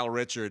and Kyle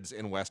Richards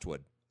in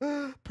Westwood.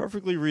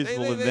 Perfectly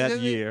reasonable in that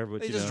year.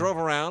 But they just drove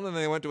around, and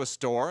they went to a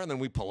store, and then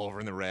we pull over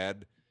in the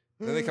red.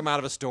 And then they come out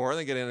of a store, and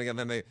they get in again.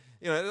 And then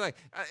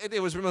it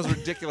was the most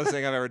ridiculous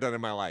thing I've ever done in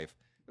my life.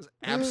 It was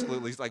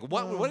absolutely like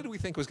what did we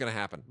think was going to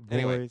happen?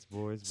 Anyway,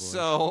 boys.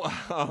 So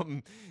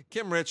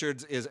Kim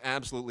Richards is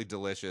absolutely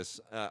delicious.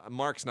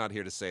 Mark's not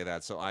here to say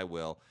that, so I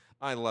will.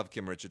 I love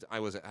Kim Richards.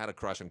 I had a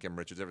crush on Kim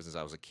Richards ever since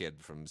I was a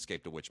kid, from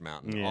Escape to Witch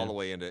Mountain all the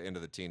way into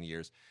the teen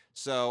years.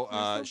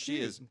 So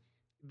she is.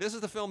 This is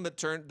the film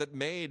that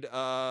made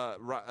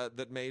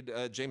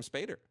James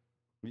Spader.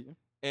 Yeah.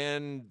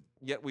 And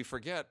yet we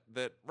forget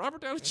that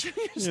Robert Downey Jr.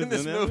 is in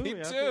this movie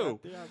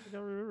too. I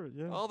remember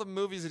it, all the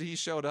movies that he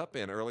showed up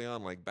in early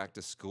on, like Back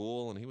to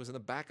School, and he was in the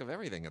back of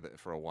everything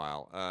for a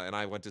while. And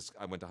I went to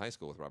high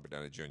school with Robert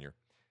Downey Jr.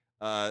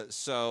 I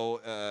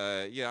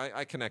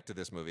connect to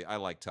this movie. I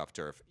like Tough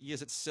Turf.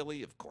 Is it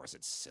silly? Of course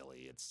it's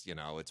silly. It's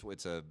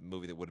it's a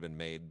movie that would have been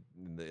made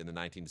in the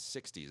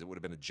 1960s. It would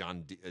have been a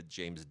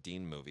James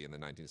Dean movie in the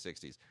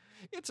 1960s.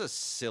 It's a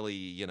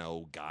silly,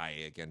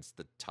 guy against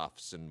the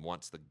toughs and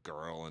wants the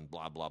girl and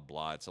blah blah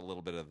blah. It's a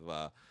little bit of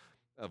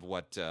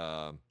what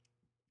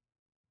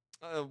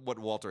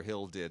Walter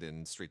Hill did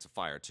in Streets of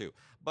Fire too.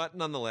 But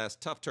nonetheless,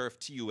 Tough Turf,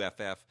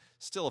 TUFF,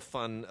 still a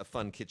fun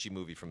kitschy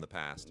movie from the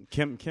past.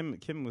 Kim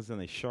was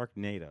in a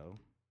Sharknado.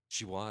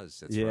 She was.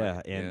 That's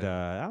right. And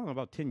I don't know,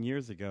 about 10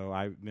 years ago,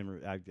 I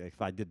remember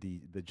I did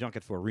the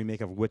junket for a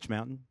remake of Witch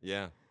Mountain.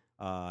 Yeah.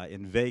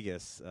 In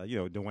Vegas,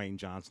 Dwayne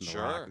Johnson, The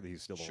Rock, he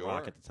was still The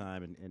Rock at the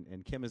time,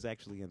 and Kim is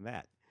actually in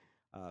that.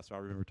 So I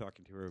remember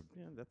talking to her.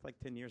 That's like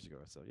 10 years ago.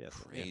 So yes,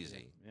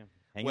 crazy. Yeah.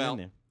 Hanging in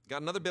there.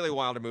 Got another Billy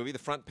Wilder movie, The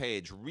Front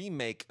Page,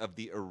 remake of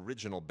the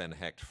original Ben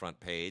Hecht Front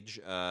Page.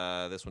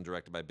 This one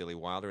directed by Billy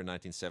Wilder in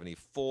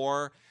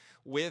 1974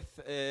 with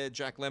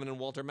Jack Lemmon and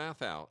Walter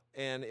Matthau.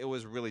 And it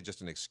was really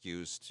just an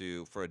excuse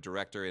for a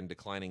director in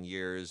declining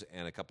years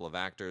and a couple of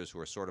actors who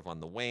are sort of on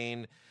the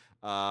wane.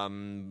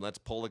 Let's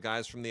pull the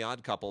guys from The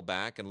Odd Couple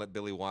back and let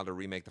Billy Wilder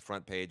remake The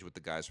Front Page with the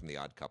guys from The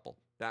Odd Couple.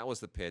 That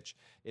was the pitch.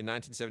 In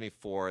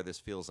 1974, this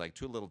feels like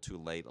too little too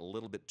late, a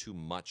little bit too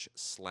much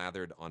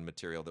slathered on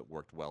material that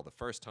worked well the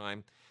first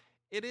time.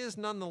 It is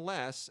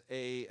nonetheless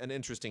an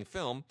interesting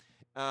film,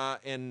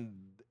 and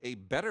a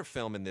better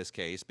film in this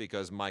case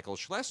because Michael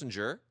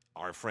Schlesinger,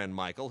 our friend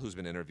Michael, who's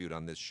been interviewed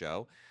on this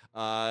show,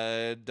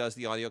 does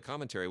the audio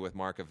commentary with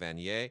Marc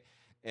Vanier.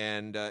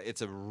 And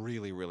it's a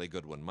really, really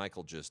good one.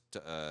 Michael just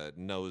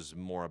knows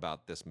more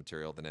about this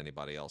material than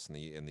anybody else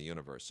in the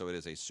universe. So it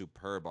is a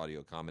superb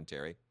audio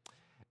commentary.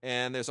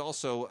 And there's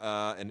also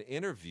an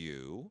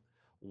interview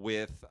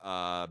with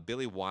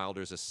Billy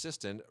Wilder's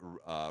assistant,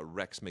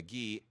 Rex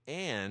McGee,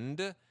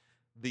 and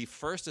the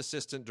first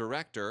assistant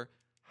director,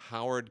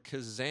 Howard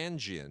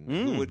Kazanjian,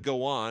 who would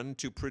go on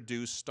to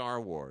produce Star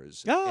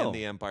Wars and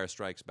The Empire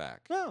Strikes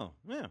Back. Oh,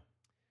 yeah.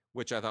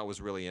 Which I thought was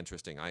really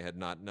interesting. I had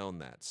not known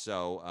that.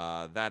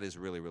 So that is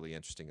really, really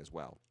interesting as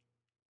well.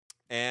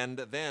 And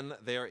then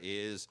there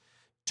is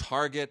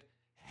Target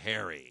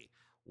Harry.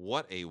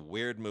 What a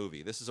weird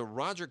movie. This is a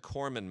Roger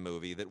Corman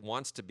movie that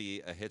wants to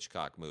be a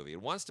Hitchcock movie.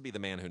 It wants to be The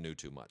Man Who Knew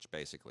Too Much,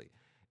 basically.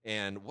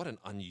 And what an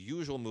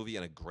unusual movie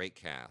and a great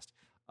cast.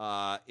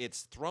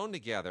 It's thrown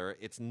together.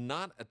 It's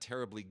not a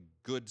terribly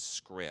good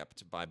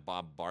script by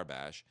Bob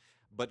Barbash,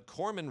 but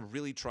Corman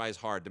really tries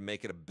hard to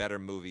make it a better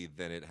movie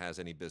than it has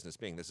any business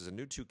being. This is a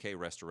new 2K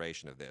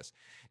restoration of this.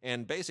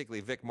 And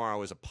basically, Vic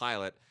Morrow is a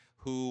pilot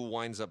who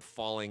winds up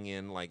falling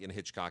in, like in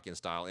Hitchcockian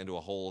style, into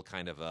a whole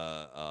kind of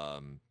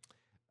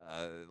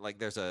like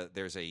there's a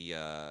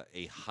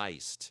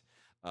heist,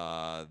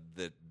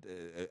 that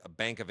a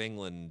Bank of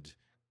England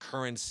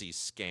currency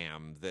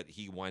scam that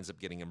he winds up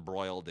getting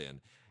embroiled in.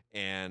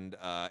 And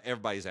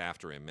everybody's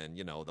after him, and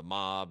the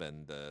mob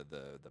and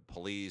the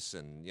police,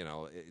 and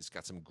it's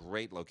got some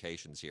great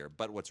locations here.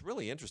 But what's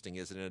really interesting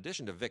is that in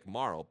addition to Vic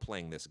Morrow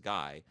playing this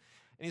guy,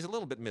 and he's a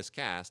little bit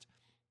miscast,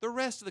 the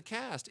rest of the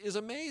cast is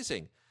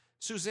amazing.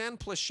 Suzanne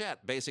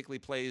Plachette basically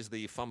plays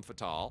the femme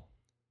fatale.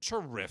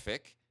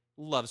 Terrific.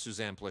 Love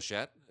Suzanne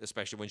Plachette,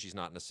 especially when she's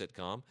not in a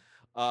sitcom.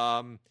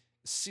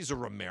 Cesar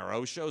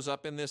Romero shows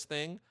up in this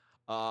thing.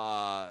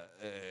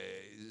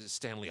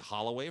 Stanley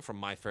Holloway from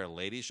My Fair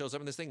Lady shows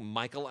up in this thing.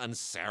 Michael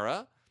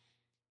Ansara,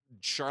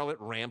 Charlotte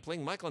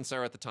Rampling. Michael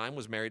Ansara at the time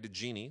was married to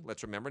Jeannie,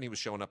 let's remember, and he was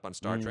showing up on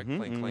Star Trek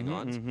playing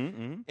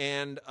Klingons.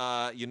 And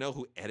you know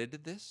who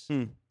edited this?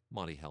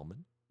 Monty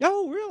Hellman.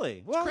 Oh,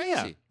 really? Well,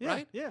 it's crazy,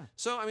 right? Yeah.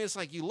 So, I mean, it's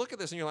like you look at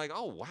this and you're like,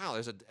 oh, wow,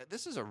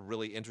 this is a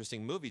really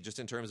interesting movie just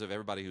in terms of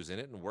everybody who's in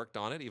it and worked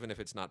on it, even if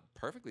it's not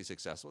perfectly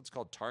successful. It's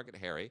called Target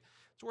Harry.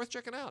 It's worth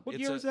checking out. What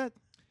year was that?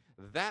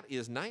 That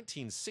is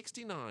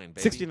 1969,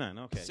 baby. 69,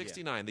 okay.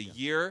 69, the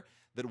year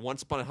that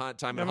Once Upon a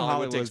Time in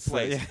Hollywood takes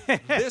place.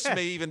 This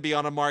may even be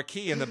on a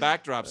marquee in the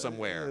backdrop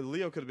somewhere.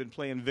 Leo could have been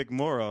playing Vic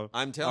Morrow.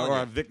 I'm telling you.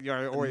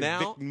 Or a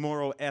Vic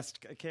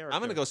Morrow-esque character.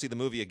 I'm going to go see the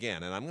movie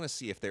again, and I'm going to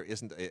see if there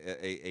isn't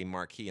a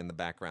marquee in the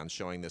background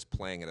showing this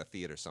playing at a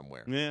theater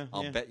somewhere.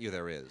 I'll bet you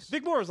there is.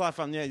 Vic Morrow's a lot of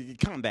fun. Yeah,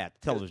 Combat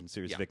television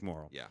series, Vic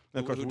Morrow. Yeah.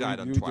 Of course, who died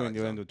on Twilight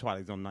Zone. The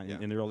Twilight Zone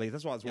in the early 80s.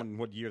 That's why I was wondering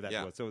what year that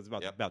was. So it was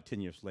about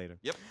 10 years later.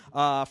 Yep.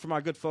 From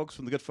our good folks,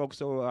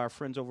 our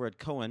friends over at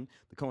Cohen,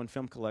 the Cohen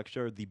Film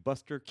Collection, the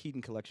Buster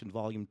Keaton Collection,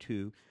 Volume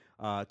 2,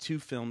 2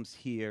 films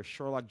here,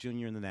 Sherlock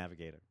Jr. and The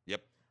Navigator.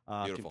 Yep.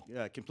 Beautiful.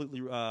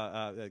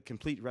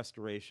 Complete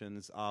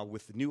restorations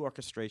with the new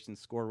orchestrations,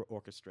 score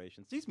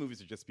orchestrations. These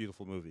movies are just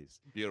beautiful movies.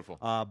 Beautiful.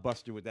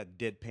 Buster with that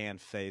deadpan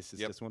face is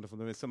just wonderful.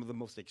 Some of the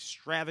most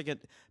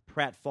extravagant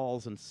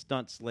pratfalls and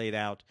stunts laid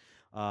out,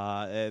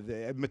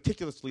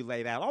 meticulously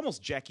laid out,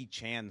 almost Jackie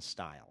Chan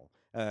style.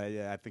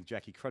 I think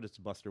Jackie credits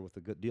Buster with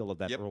a good deal of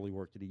that early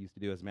work that he used to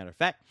do, as a matter of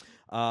fact.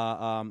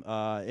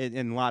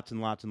 And lots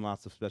and lots and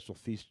lots of special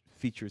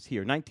features here.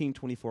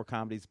 1924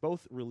 comedies,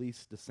 both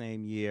released the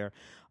same year.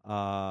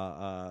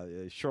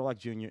 Sherlock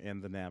Jr.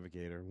 and The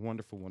Navigator.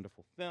 Wonderful,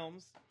 wonderful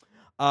films.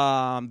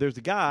 There's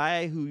a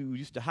guy who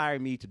used to hire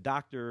me to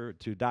doctor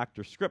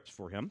scripts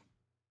for him,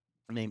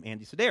 named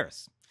Andy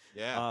Sedaris.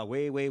 Yeah.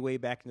 Way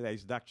back in the day.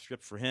 He's Dr.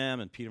 Script for him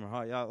and Peter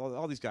Mahoney,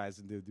 all these guys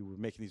they were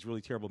making these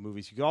really terrible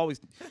movies. You could always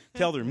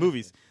tell they're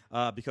movies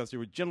because they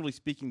were, generally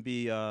speaking,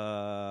 be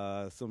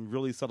some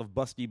really sort of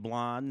busty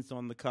blondes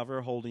on the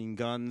cover holding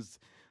guns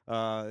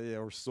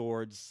or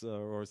swords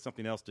or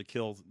something else to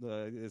kill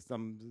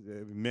some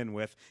men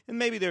with. And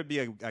maybe there'd be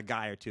a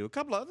guy or two.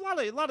 A lot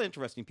of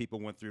interesting people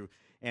went through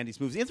Andy's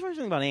movies. The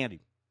interesting thing about Andy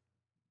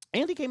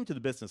came into the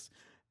business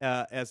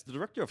as the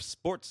director of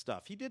sports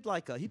stuff. He did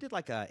like a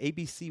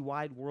ABC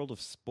Wide World of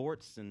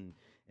Sports and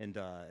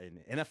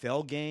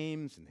NFL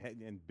games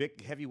and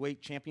big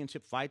heavyweight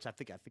championship fights. I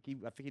think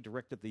he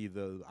directed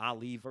the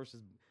Ali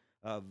versus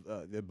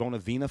the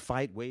Bonavina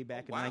fight way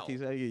back in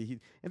 19.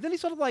 And then he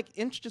sort of like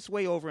inched his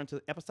way over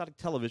into episodic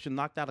television,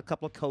 knocked out a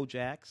couple of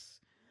Kojaks,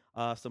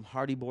 some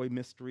Hardy Boy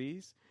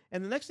mysteries.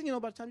 And the next thing you know,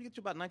 by the time you get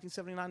to about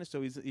 1979 or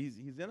so, he's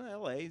in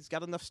L.A. He's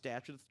got enough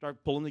stature to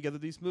start pulling together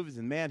these movies.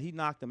 And, man, he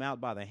knocked them out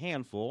by the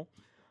handful.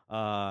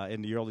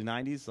 In the early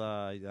 90s,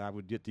 I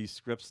would get these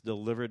scripts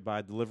delivered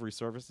by delivery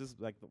services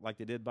like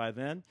they did by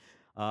then.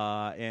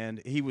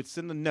 And he would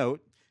send a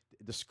note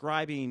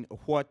describing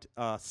what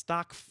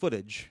stock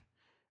footage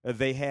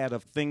they had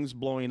of things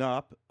blowing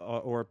up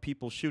or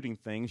people shooting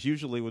things.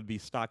 Usually would be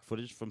stock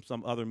footage from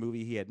some other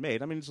movie he had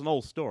made. I mean, it's an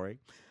old story.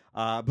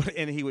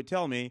 And he would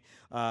tell me,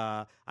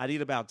 I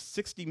need about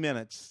 60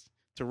 minutes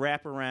to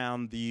wrap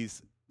around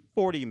these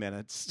 40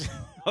 minutes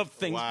of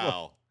things.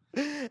 Wow.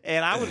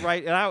 And I would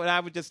write, and I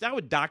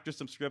would doctor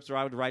some scripts, or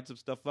I would write some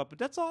stuff up. But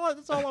that's all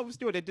I was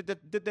doing. I did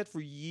that for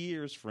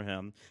years for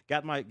him.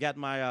 Got my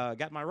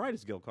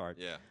Writers Guild card.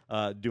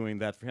 Yeah. Doing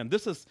that for him.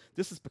 This is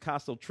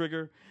Picasso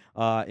Trigger,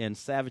 in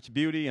Savage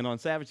Beauty, and on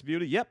Savage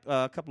Beauty, yep,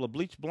 a couple of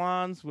bleach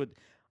blondes with,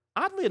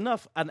 oddly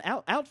enough,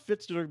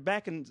 outfits that are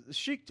back in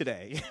chic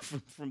today.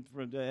 from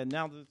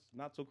now that's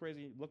not so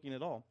crazy looking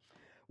at all.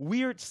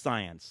 Weird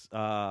Science,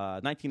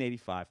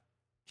 1985.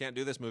 Can't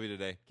do this movie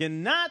today.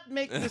 Cannot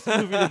make this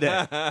movie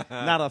today.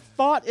 Not a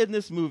thought in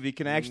this movie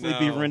can actually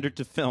be rendered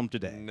to film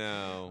today.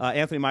 No.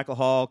 Anthony Michael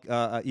Hall,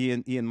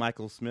 Ian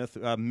Michael Smith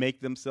make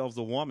themselves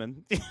a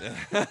woman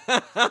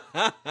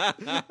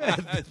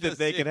that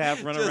they could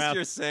have run around.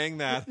 You're saying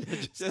that.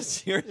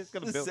 just you're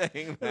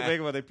saying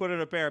that. They put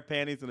in a pair of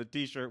panties and a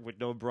T-shirt with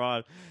no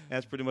bra.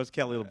 That's pretty much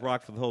Kelly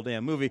LeBrock for the whole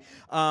damn movie.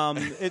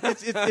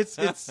 It's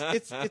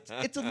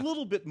a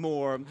little bit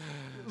more.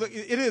 Look,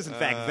 it is in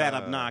fact that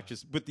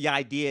obnoxious, but the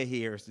idea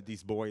here is that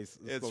these boys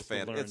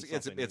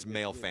it's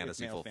male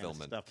fantasy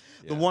fulfillment stuff.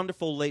 Yeah. The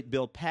wonderful late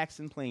Bill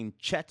Paxton playing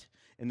Chet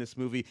in this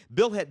movie.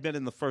 Bill had been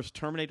in the first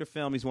Terminator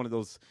film. He's one of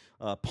those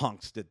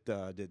punks that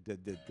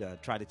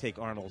try to take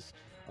Arnold's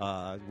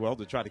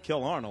to try to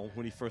kill Arnold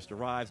when he first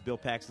arrives. Bill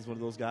Paxton's one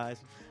of those guys.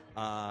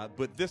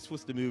 But this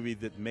was the movie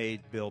that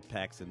made Bill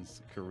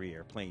Paxton's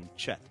career, playing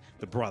Chet,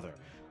 the brother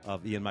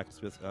of Ian Michael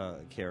Smith's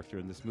character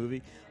in this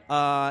movie.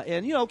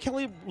 And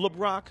Kelly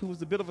LeBrock, who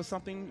was a bit of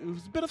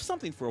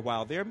something for a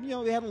while there.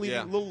 They had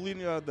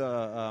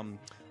the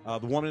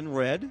Woman in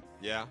Red,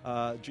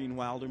 Gene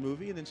Wilder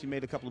movie, and then she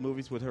made a couple of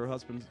movies with her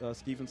husband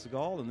Steven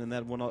Seagal, and then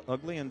that went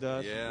ugly, and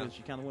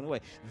she kind of went away.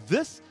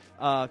 This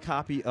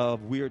copy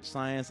of Weird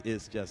Science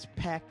is just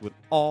packed with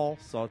all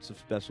sorts of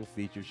special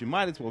features. You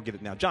might as well get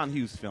it now. John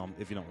Hughes film,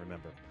 if you don't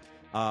remember.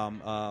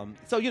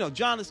 So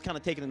John is kind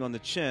of taking it on the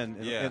chin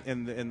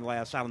in the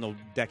last,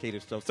 decade or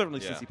so,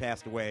 certainly since he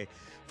passed away,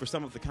 for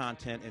some of the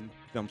content in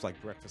films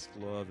like Breakfast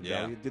Club,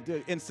 and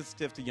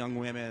insensitive to young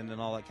women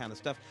and all that kind of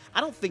stuff. I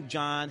don't think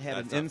John had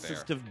an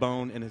insensitive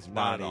bone in his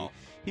body.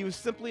 He was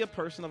simply a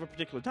person of a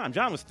particular time.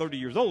 John was 30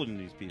 years older than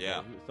these people. He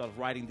was sort of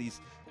writing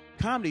these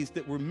comedies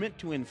that were meant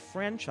to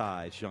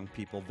enfranchise young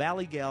people.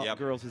 Valley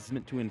Girls is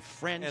meant to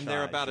enfranchise. And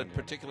they're about a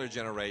particular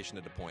generation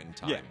at a point in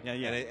time. Yeah.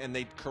 And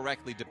they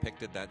correctly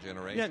depicted that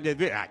generation.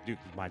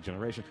 My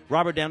generation.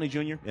 Robert Downey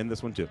Jr. in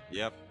this one, too.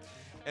 Yep.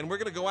 And we're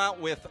going to go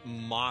out with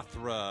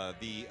Mothra,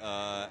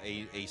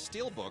 a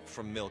steelbook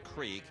from Mill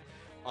Creek.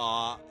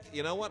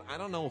 You know what? I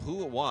don't know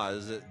who it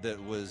was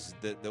that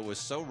was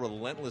so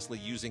relentlessly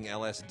using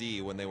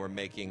LSD when they were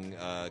making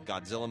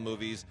Godzilla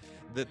movies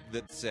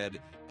that said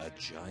a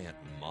giant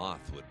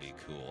moth would be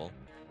cool.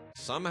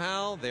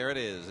 Somehow there it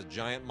is, a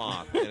giant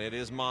moth, and it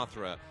is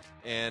Mothra.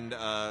 And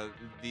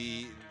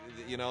the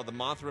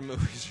Mothra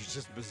movies are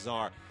just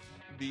bizarre.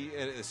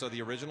 So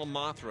the original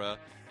Mothra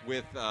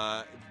with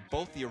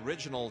both the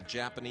original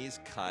Japanese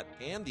cut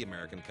and the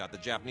American cut. The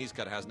Japanese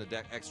cut has an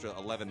extra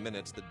 11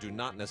 minutes that do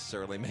not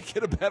necessarily make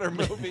it a better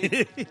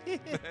movie.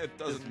 It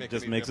doesn't make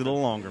just makes it a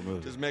longer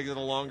movie. Just makes it a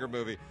longer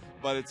movie.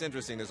 But it's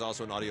interesting. There's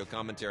also an audio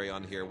commentary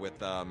on here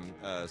with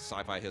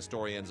sci-fi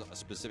historians,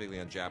 specifically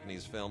on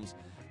Japanese films.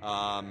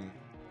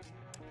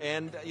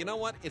 And you know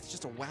what? It's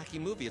just a wacky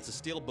movie. It's a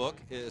steel book,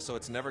 so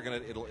it's never gonna.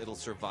 It'll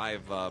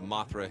survive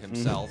Mothra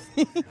himself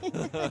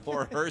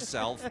or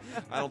herself.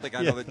 I don't think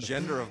I know the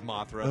gender of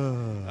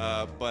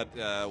Mothra. But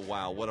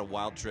wow, what a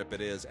wild trip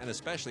it is, and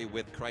especially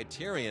with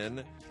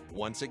Criterion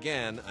once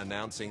again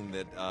announcing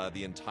that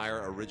the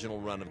entire original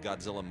run of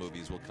Godzilla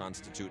movies will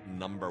constitute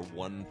number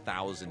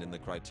 1,000 in the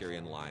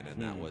Criterion line,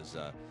 and that was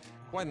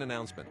quite an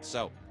announcement.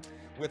 So.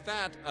 With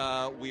that,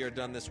 we are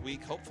done this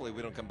week. Hopefully,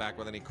 we don't come back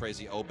with any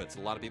crazy obits.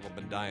 A lot of people have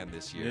been dying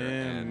this year.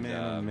 Man,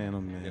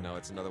 man.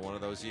 It's another one of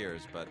those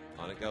years, but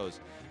on it goes.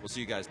 We'll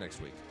see you guys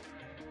next week.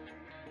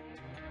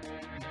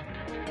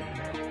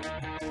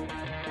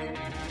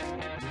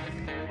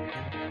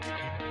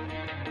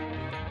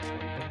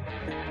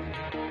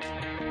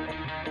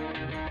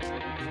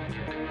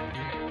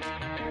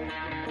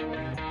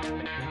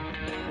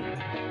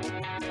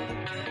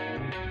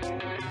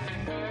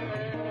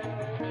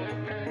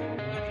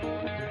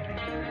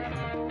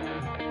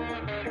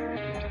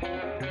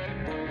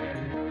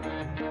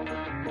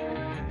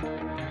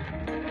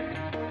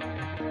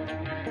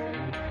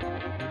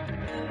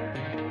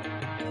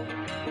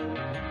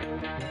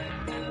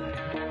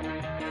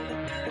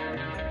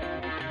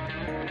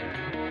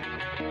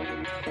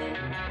 Bye.